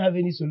that you don't have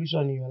any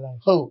solution in your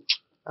life.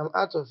 I'm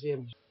out of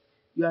here.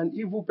 You are an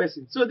evil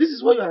person. So this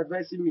is what you are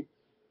advising me.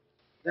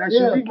 That I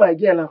should leave my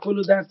girl and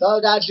follow that. Oh,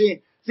 that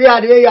thing. See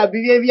how the way you are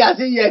behaving, I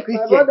see you are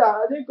Christian. My brother,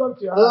 I didn't come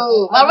to your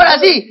house. My brother,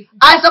 see,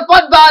 I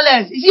support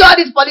violence. You see all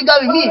this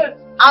polygamy, me,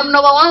 I'm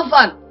number one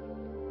fan.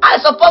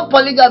 I support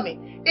polygamy.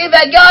 If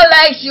a girl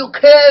likes you,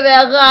 cave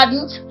her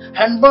gardens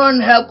and burn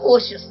her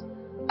bushes.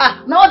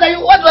 Now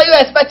what were you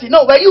expecting?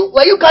 No, were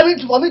you coming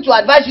for me to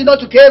advise you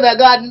not to cave her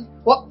garden?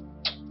 What?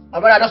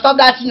 My brother, don't stop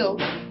that, you know.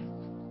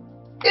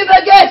 If a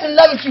girl is in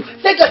love with you,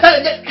 take your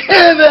time and just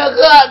cave her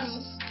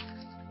gardens.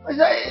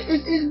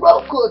 It's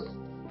broke code.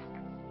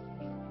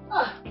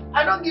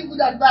 I don't give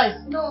good advice.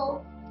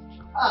 No.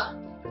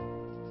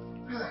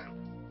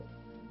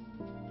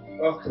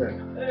 Okay.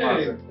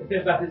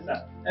 Hey,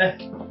 Barrister.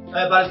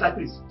 Barrister,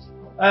 please.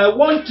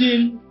 One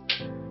thing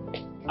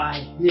I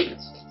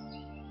hate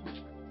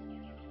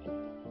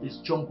is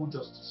jungle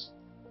justice.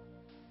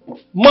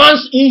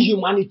 Man's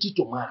inhumanity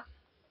to man.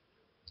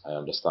 I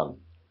understand,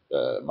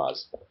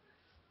 Maz.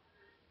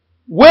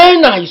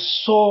 When I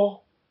saw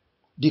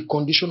the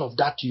condition of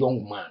that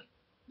young madman,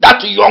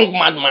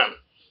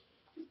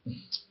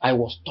 I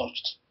was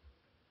touched.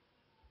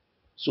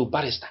 So,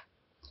 Barrister,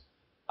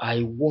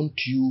 I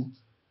want you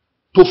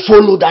to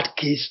follow that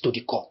case to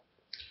the core.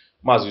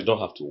 Maz, you don't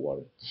have to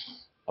worry.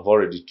 I've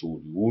already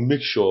told you. We'll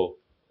make sure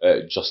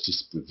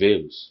justice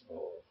prevails.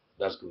 Oh,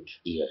 that's good.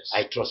 Yes.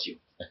 I trust you.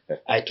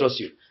 I trust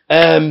you.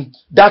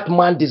 That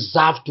man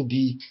deserves to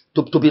be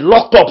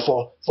locked up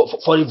for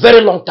a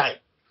very long time.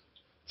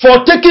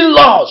 For taking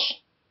laws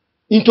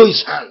into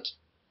his hand.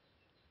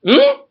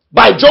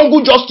 By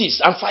jungle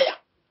justice and fire.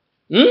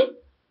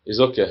 It's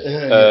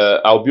okay.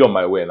 I'll be on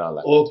my way now.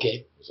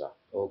 Okay.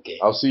 Okay.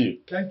 I'll see you.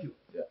 Thank you.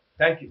 Yeah.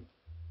 Thank you.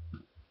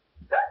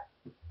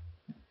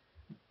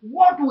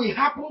 What will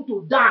happen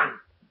to Dan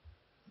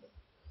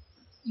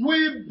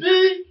will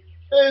be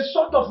a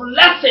sort of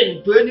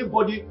lesson to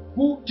anybody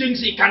who thinks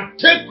he can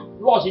take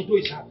laws into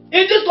his hand.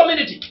 In this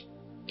community,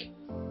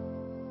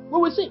 we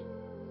will see.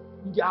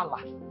 Yalla.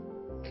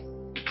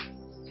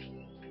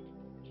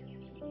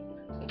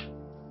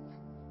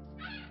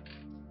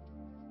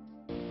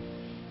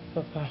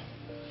 Papa,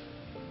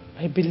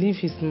 I believe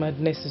his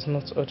madness is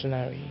not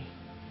ordinary.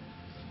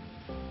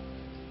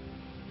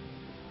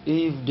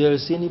 If there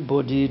is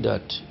anybody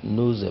that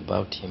knows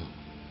about him,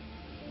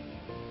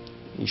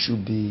 it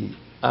should be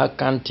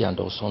Akanti and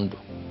Osondo.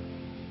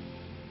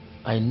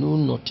 I know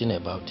nothing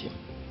about him.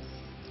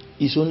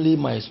 It's only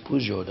my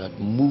exposure that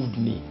moved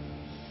me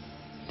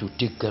to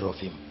take care of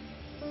him.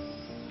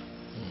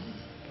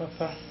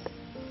 Papa,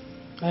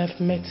 I have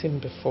met him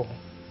before.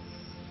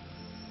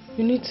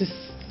 You need to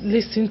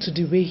listen to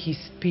the way he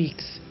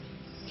speaks,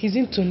 his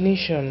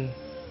intonation.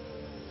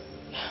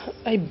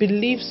 I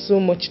believe so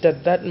much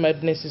that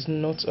madness is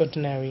not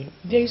ordinary.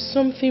 There is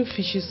something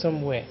fishy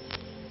somewhere.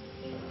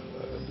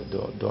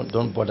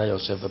 Don't bother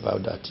yourself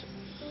about that.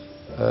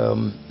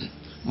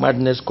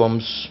 Madness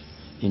comes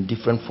in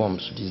different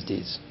forms these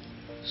days.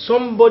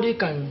 Somebody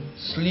can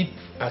sleep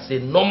as a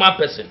normal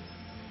person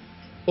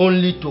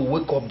only to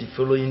wake up the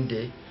following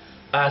day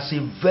as a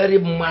very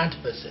mad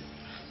person.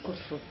 God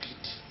forbid.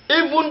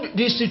 Even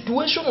the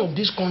situation of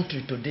this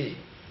country today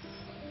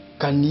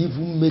can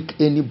even make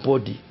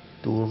anybody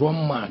to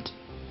run mad,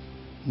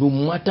 no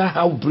matter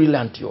how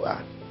brilliant you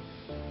are.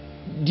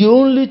 The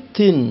only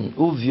thing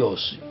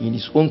obvious in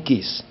his own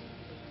case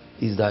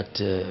is that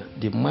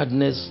the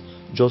madness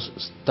just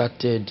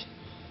started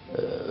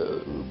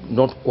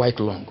not quite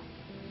long.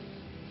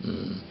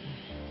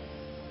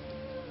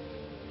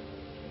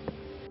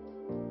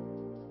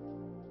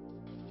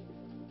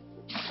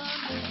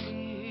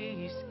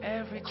 Family is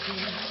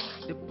everything.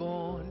 The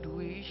bond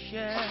we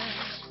share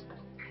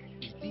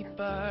is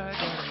deeper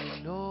than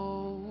we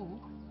know.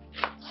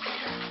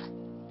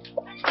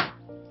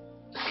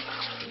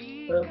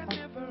 We can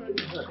never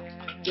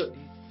understand this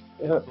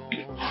bond we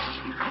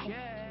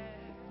share.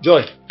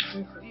 Joy,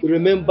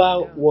 remember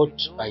what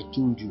I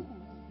told you,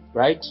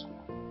 right?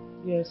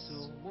 Yes.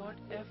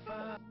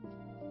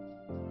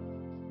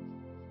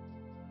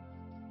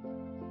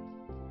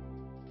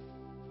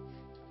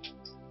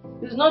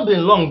 It's not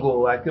been long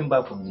ago I came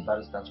back from the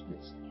barrister's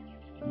place.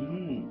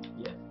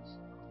 Yes.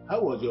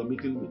 How was your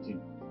meeting with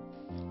him?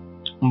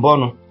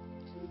 Mbono,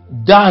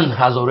 Dan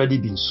has already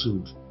been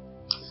sued.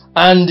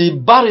 And the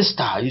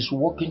barrister is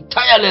working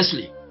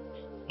tirelessly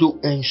to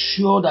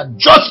ensure that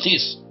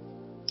justice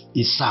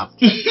is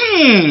served.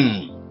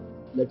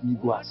 Let me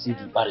go and see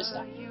the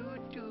barrister.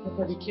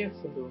 Papa, be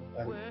careful though.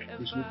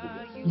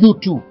 You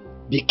too,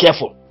 be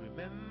careful.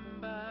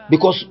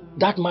 Because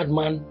that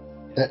madman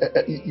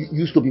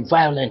used to be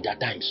violent at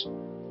times.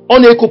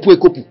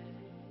 Ekopu.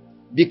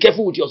 Be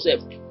careful with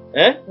yourself.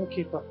 Eh?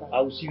 Okay, Papa.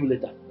 I will see you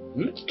later.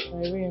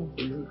 I will.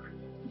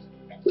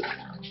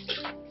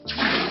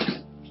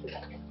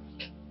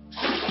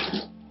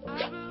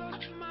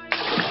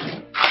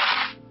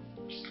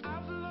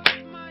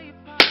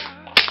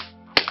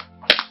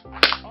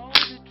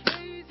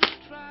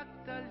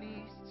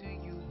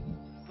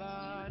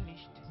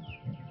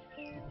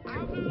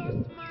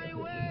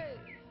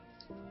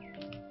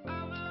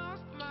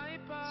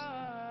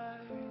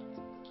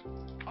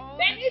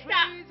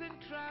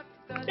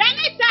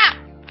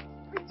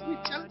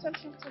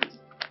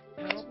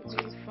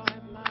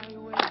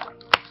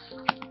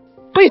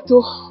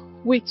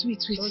 Wait.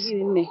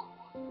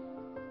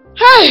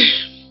 Hey!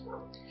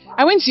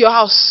 I went to your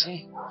house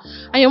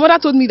and your mother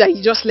told me that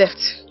you just left.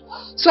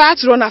 So I had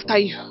to run after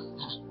you.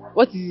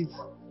 What is it?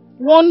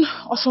 One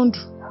Osondu.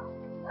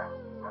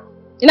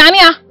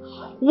 Inania,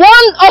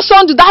 one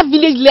Osondu that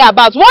village lay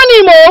about. One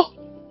Imo.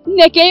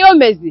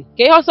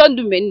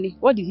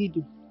 What did he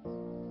do?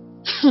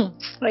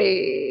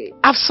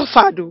 I've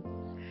suffered. Oh.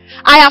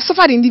 I have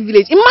suffered in the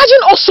village.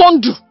 Imagine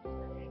Osondu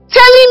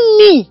telling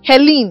me,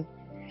 Helene,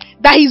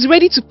 that he's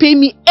ready to pay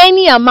me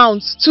any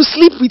amount to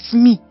sleep with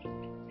me.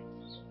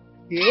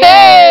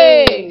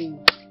 Hey!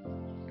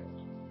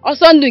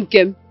 Osondu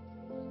Nkem?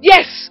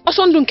 Yes,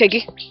 Osondu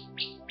Nkege.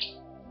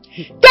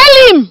 Tell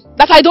him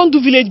that I don't do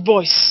village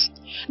boys.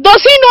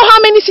 Does he know how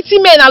many city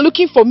men are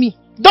looking for me?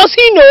 Does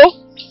he know?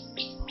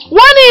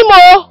 Warn him,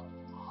 oh!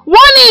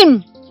 Warn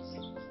him!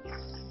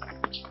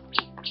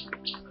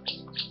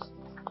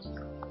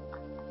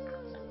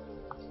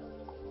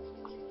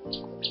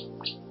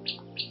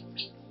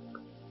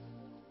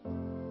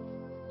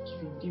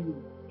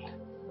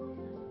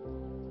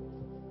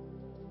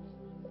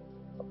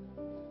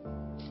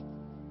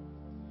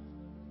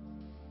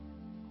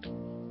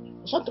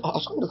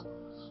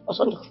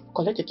 Osondu,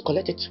 collect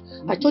it.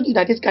 I told you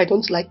that this guy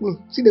don't like me.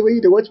 See the way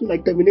they watch me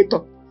like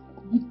Terminator.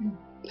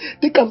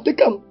 Take him.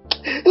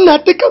 Nah,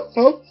 take him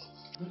now.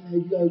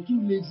 You are too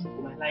lazy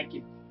for my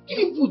liking. Give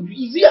him food.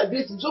 Is he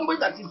aggressive? Somebody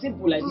that is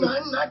simple like this.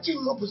 Nah, change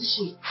my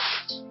position.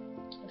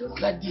 I don't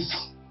like this.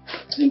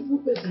 Simple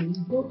person is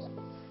not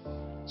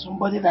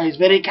somebody that is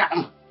very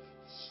calm.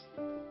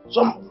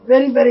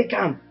 Very, very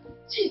calm.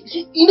 See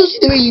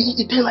the way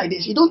you turn like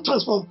this. You don't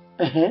transform.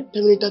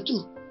 Terminator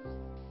too.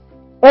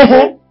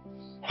 Ha!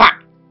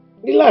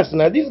 Relax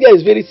now. This guy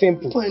is very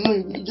simple. Before you know,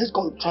 you just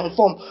come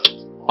transform.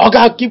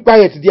 Okay, keep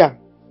quiet there.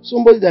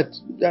 Somebody that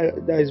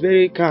is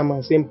very calm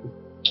and simple.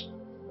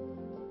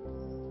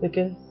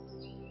 Okay.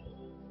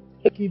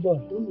 A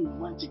keyboard. Don't be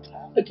romantic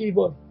now. A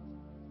keyboard.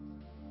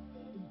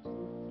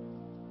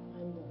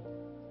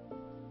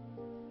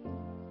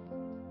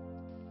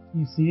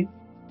 You see?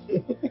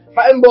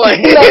 Fine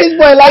boy. This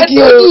boy like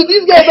you.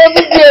 This guy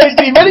doesn't do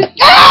anything. Very.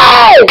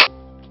 Hey!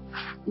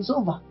 It's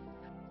over.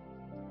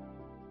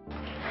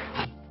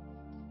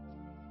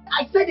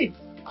 I said it.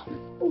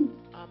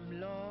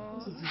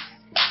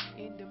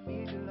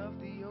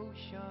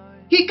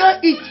 He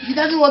can't eat. He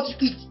doesn't want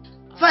to eat.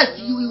 First,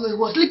 he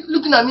was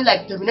looking at me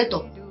like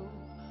Terminator.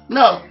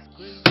 Now,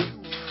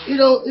 you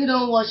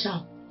don't wash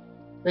out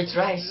with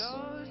rice.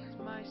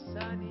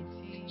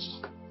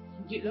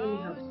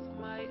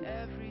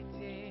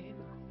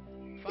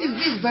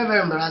 This is very,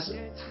 very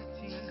embarrassing.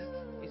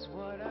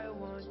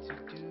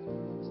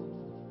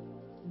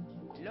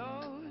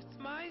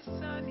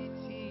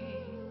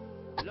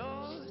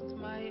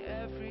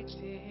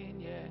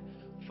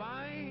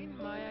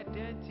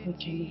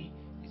 Okay.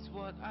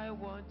 What I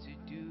want to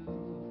do.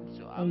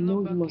 So I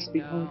know you must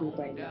be hungry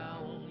by now.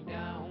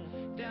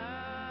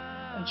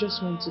 I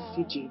just want to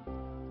feed you.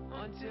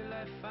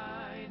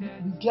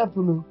 Be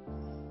careful, no?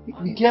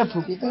 Be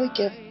careful. Be very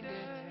careful.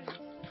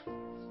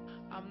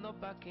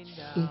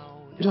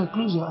 John,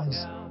 close your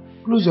eyes.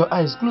 Close your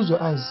eyes. Close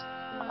your eyes.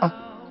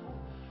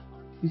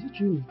 Is it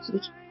true?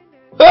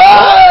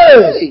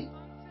 Hey!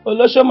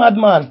 Olosho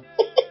madman.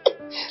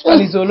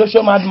 He's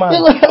Olosho madman.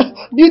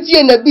 Beauty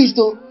and the Beast,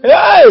 oh.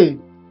 Hey!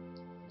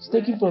 It's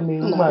taken from me,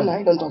 woman.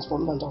 No, don't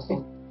transform.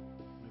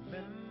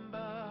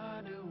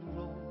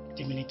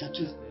 Terminator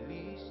too.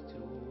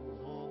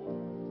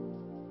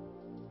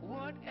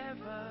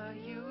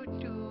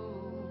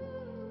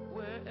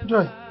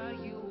 Joy.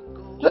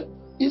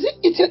 Is it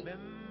eating?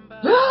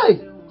 Hey!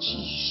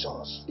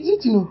 Jesus. Is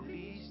it, you know?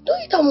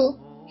 Don't eat them, oh.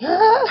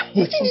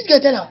 What did this guy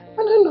tell him? I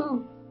don't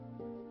know.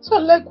 So I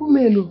like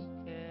women, oh.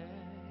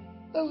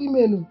 Like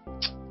women, oh.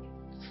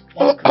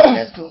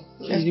 Let's go.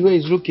 That's the way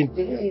he's looking.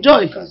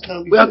 Joy,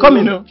 we are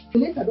coming now.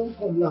 Later, don't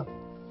come now.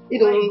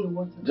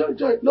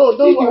 Joy, no,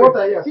 don't worry.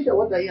 Water here. See the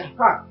water here.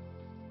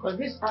 Because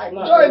this time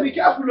now. Joy, be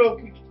careful, oh.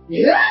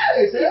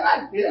 Yes.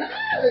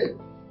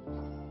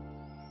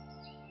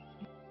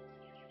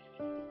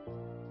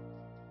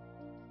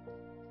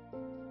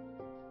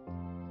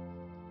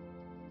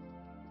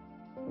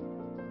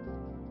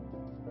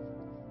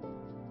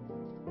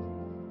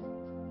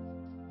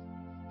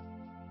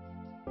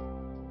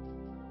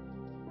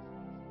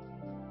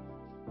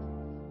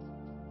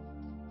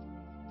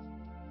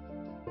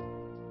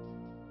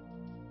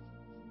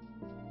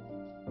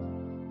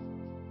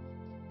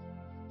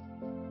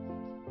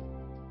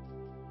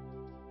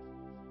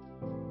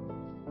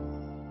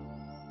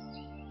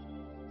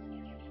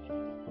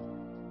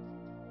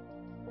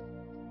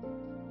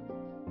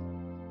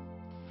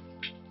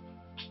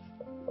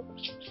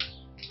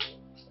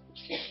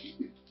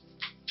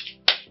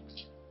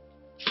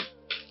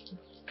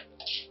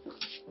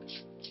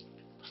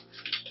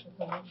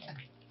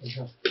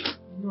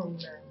 No.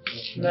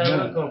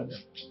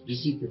 The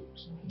secret.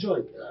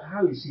 Joy,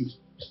 how is he?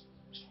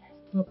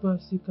 Papa,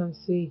 you can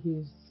say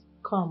he's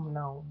calm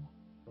now.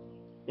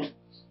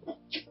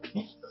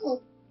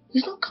 No,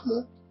 he's not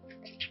calm.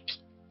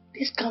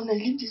 This calm and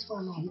leave this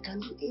one now. He can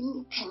do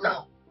anything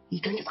now. He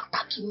can just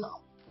attack you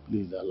now.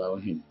 Please allow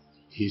him.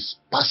 He's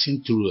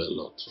passing through a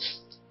lot.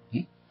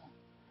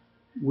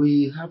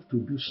 We have to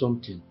do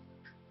something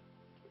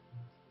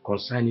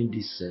concerning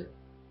this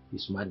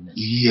madness.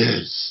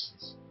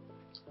 Yes.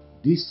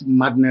 This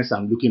madness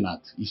I'm looking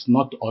at is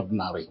not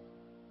ordinary.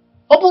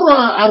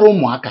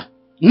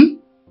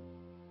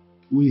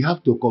 we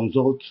have to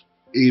consult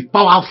a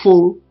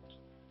powerful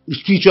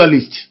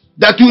spiritualist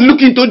that will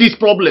look into this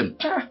problem.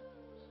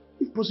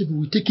 If possible,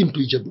 we take him to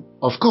Ijebu.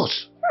 Of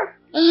course.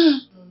 No.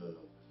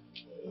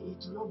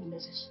 It will not be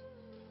necessary.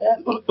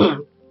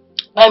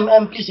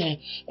 Please,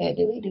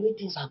 the way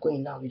things are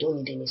going now, we don't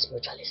need any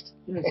spiritualist.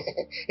 Yes.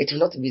 It will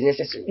not be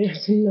necessary.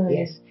 Yes, no.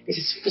 Yes, this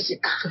is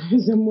physical.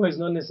 Zemo is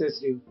not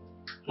necessary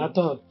at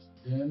all.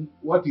 Then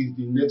what is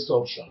the next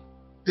option?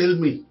 Tell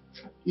me.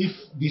 If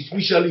a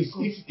spiritualist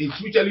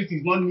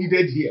is not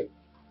needed here,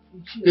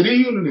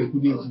 we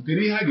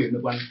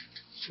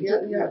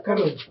are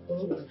coming.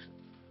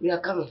 We are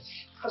coming.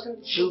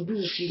 She'll be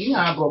with you.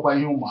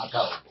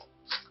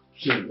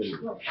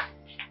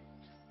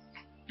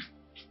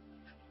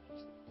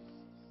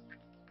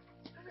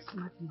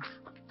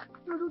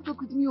 No, don't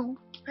talk with me. Oh.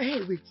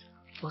 Hey, wait.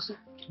 Also,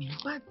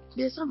 but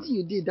there's something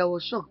you did that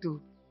was shocked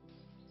too.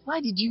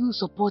 Why did you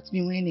support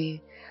me when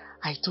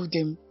I told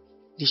them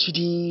they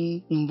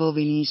shouldn't involve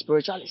any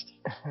spiritualist?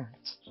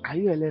 Are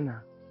you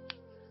Elena?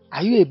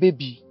 Are you a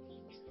baby?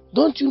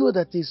 Don't you know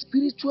that a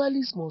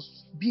spiritualist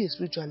must be a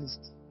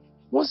spiritualist?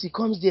 Once he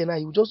comes there now,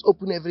 he will just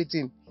open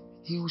everything.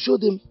 He will show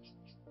them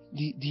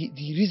the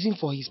reason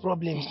for his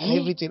problems and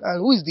everything. And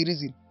who is the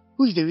reason?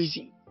 Who is the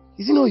reason?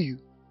 Is it not you?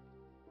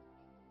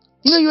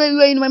 You know, you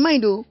are in my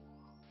mind though.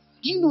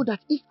 Do you know that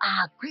if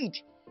I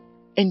agreed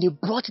and they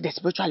brought the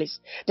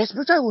spiritualist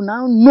will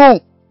now know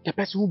the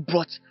person who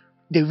brought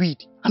the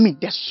weed. I mean,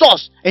 the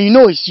source. And you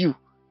know it's you.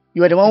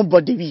 You are the one who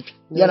brought the weed.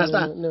 You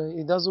understand? No,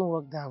 it doesn't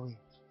work that way.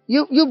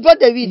 You brought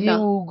the weed now.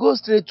 You will go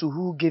straight to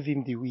who gave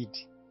him the weed.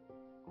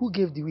 Who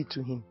gave the weed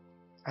to him?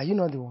 Are you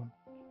not the one?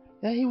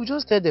 Yeah, he will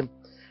just tell them,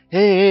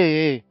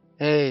 hey,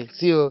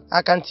 see,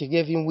 I can't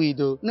give him weed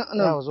though. No.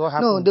 That was what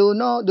happened.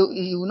 No,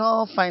 he will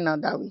not find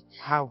out that way.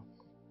 How?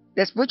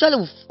 The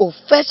spiritualist will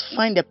first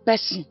find the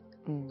person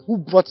who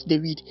brought the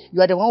weed.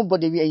 You are the one who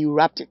brought the weed and you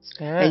wrapped it.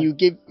 And you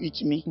gave it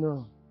to me.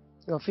 No.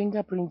 Your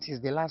fingerprint is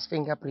the last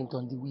fingerprint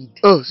on the weed.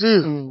 Oh,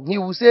 see. He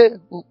will say,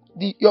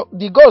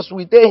 the ghost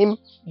will tell him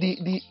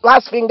the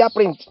last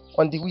fingerprint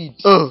on the weed.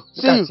 Oh,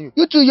 see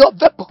you too, your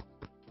vapor,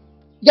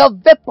 your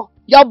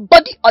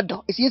body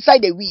odor is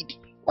inside the weed.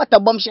 What a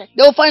bombshell.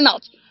 They will find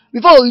out.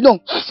 Before you know,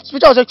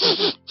 spiritual will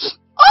say,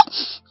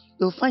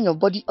 they will find your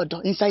body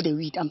odor inside the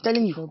weed. I'm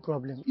telling you. No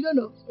problem. You don't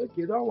know.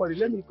 Okay, don't worry.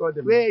 Let me call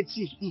them. Wait,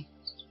 see.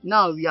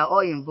 Now we are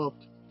all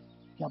involved.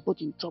 We are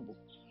both in trouble.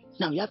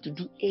 Now we have to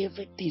do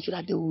everything so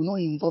that they will not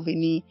involve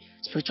any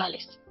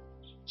spiritualist.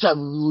 So that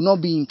we will not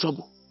be in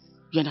trouble.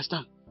 You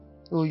understand?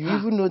 Oh, you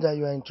even know that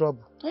you are in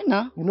trouble. I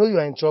know. You know you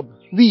are in trouble.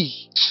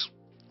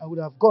 I would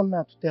have gone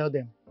now to tell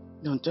them.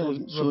 Don't tell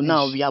them. So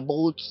now we are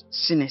both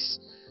sinners.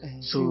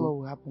 So see what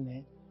will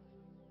happen,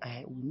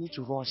 we need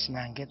to rush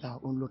now and get our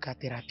own local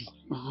therapy.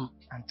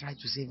 And try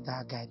to save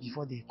that guy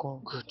before they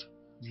call. Good.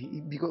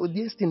 Because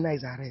this thing now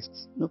is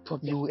arrest. No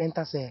problem. You will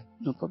enter cell.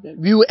 No problem.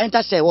 We will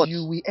enter cell what?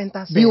 You will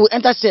enter cell. We will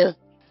enter cell.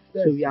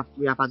 Yes. So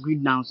we have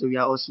agreed now, so we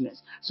are all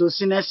sinners. So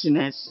sinners.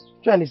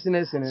 Trying to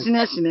sinners.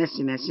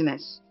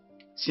 Sinners.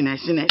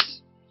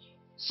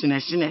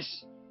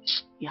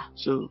 Yeah,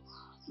 so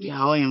we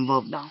are all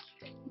involved now.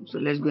 So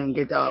let's go and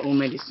get our own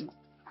medicine.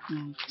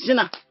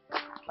 Sinner.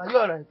 Are you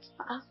alright?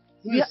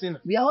 Who is sinner?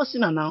 We are all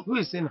sinner now. Who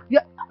is sinner? We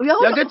are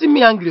all... You're getting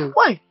me angry.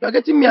 Why? You're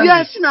getting me angry. You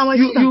are sinner,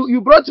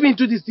 you brought me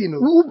into this thing.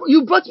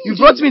 You brought me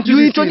into this thing. You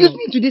introduced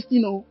me to this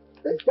thing.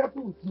 Be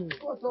careful with me.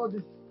 What's all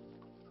this?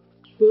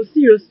 So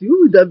seriously, who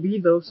would have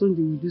believed that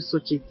somebody would do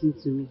such a thing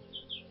to me?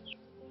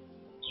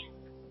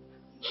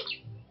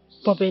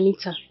 But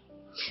Benita,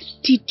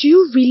 did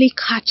you really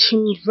catch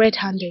him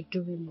red-handed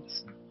doing it?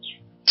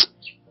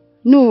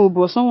 No,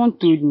 but someone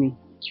told me.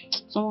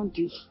 Someone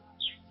did.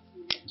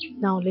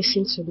 Now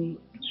listen to me.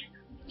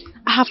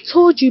 I have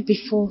told you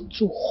before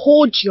to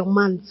hold your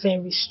man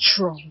very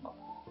strong.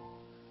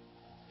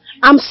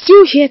 I'm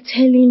still here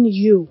telling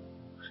you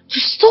to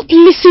stop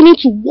listening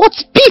to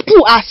what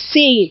people are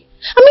saying.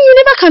 I mean, you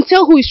never can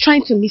tell who is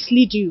trying to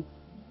mislead you.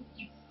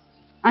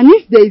 And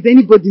if there is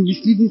anybody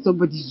misleading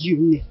somebody, it's you,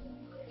 Ne.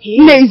 Hey.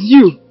 Ne is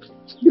you.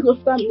 Because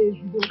family is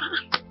you.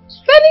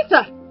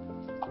 Benita!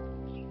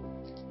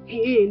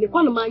 Hey,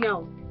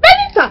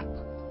 Benita!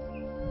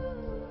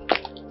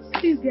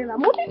 Please, girl,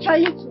 I'm only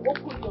trying to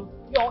open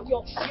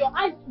your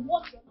eyes to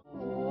what you're...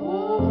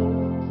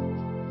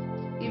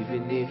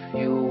 Even if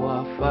you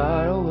are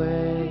far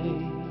away,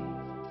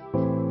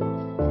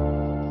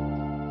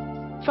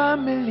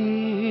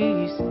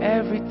 family is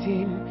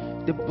everything.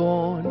 The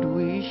bond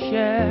we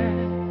share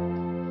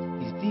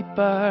is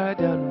deeper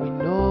than we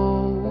know.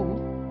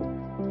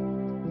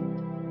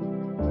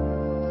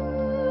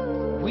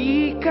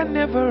 We can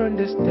never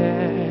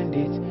understand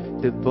it.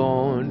 The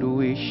bond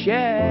we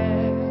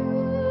share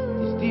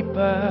is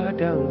deeper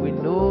than we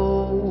know.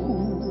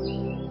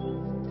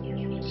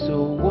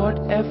 So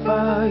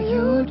whatever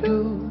you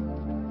do,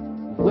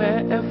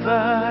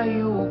 wherever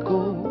you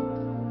go,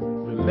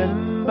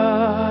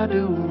 remember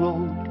the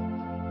road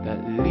that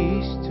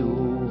leads to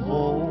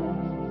home.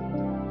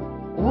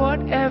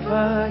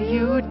 Whatever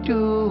you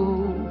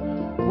do,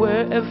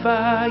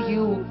 wherever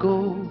you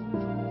go,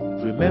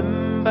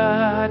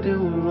 remember the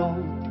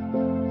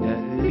road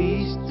that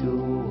leads to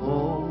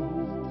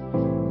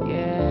home.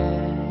 Yeah.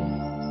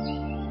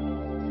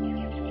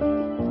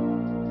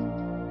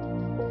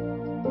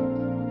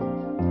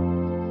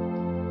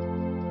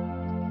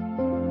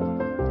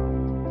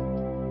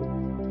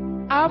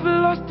 I've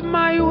lost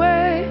my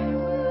way,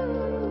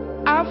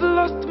 I've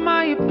lost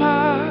my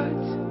path.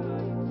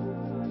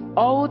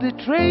 All the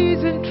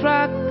trails and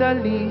tracks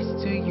that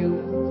leads to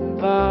you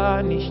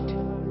vanished.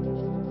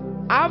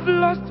 I've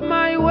lost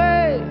my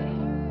way,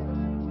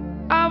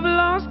 I've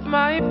lost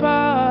my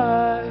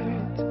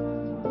path.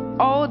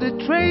 All the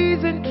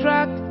trails and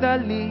tracks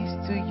that leads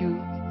to you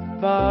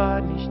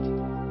vanished.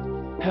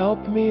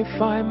 Help me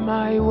find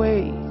my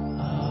way.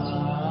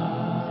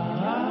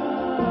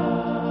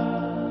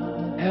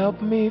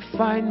 Help me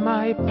find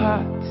my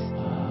path.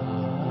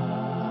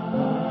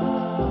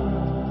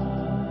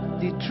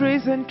 The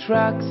trees and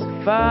tracks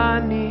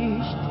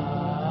vanished.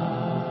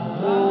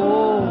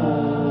 Oh,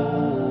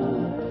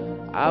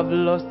 I've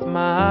lost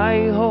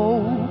my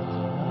hope.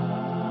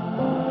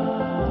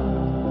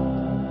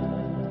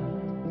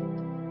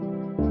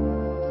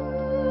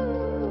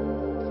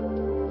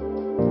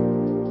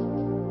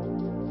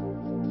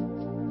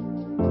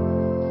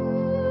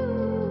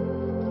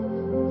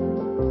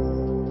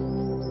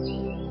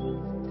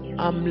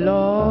 I'm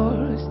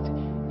lost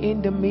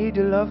in the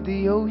middle of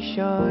the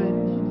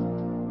ocean.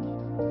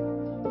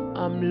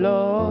 I'm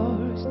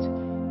lost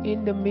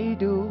in the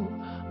middle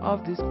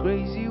of this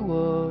crazy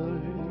world.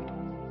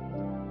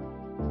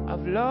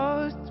 I've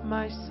lost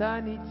my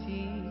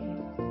sanity,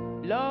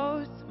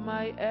 lost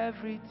my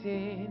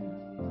everything.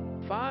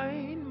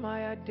 Find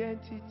my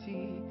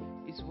identity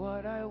is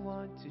what I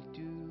want to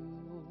do.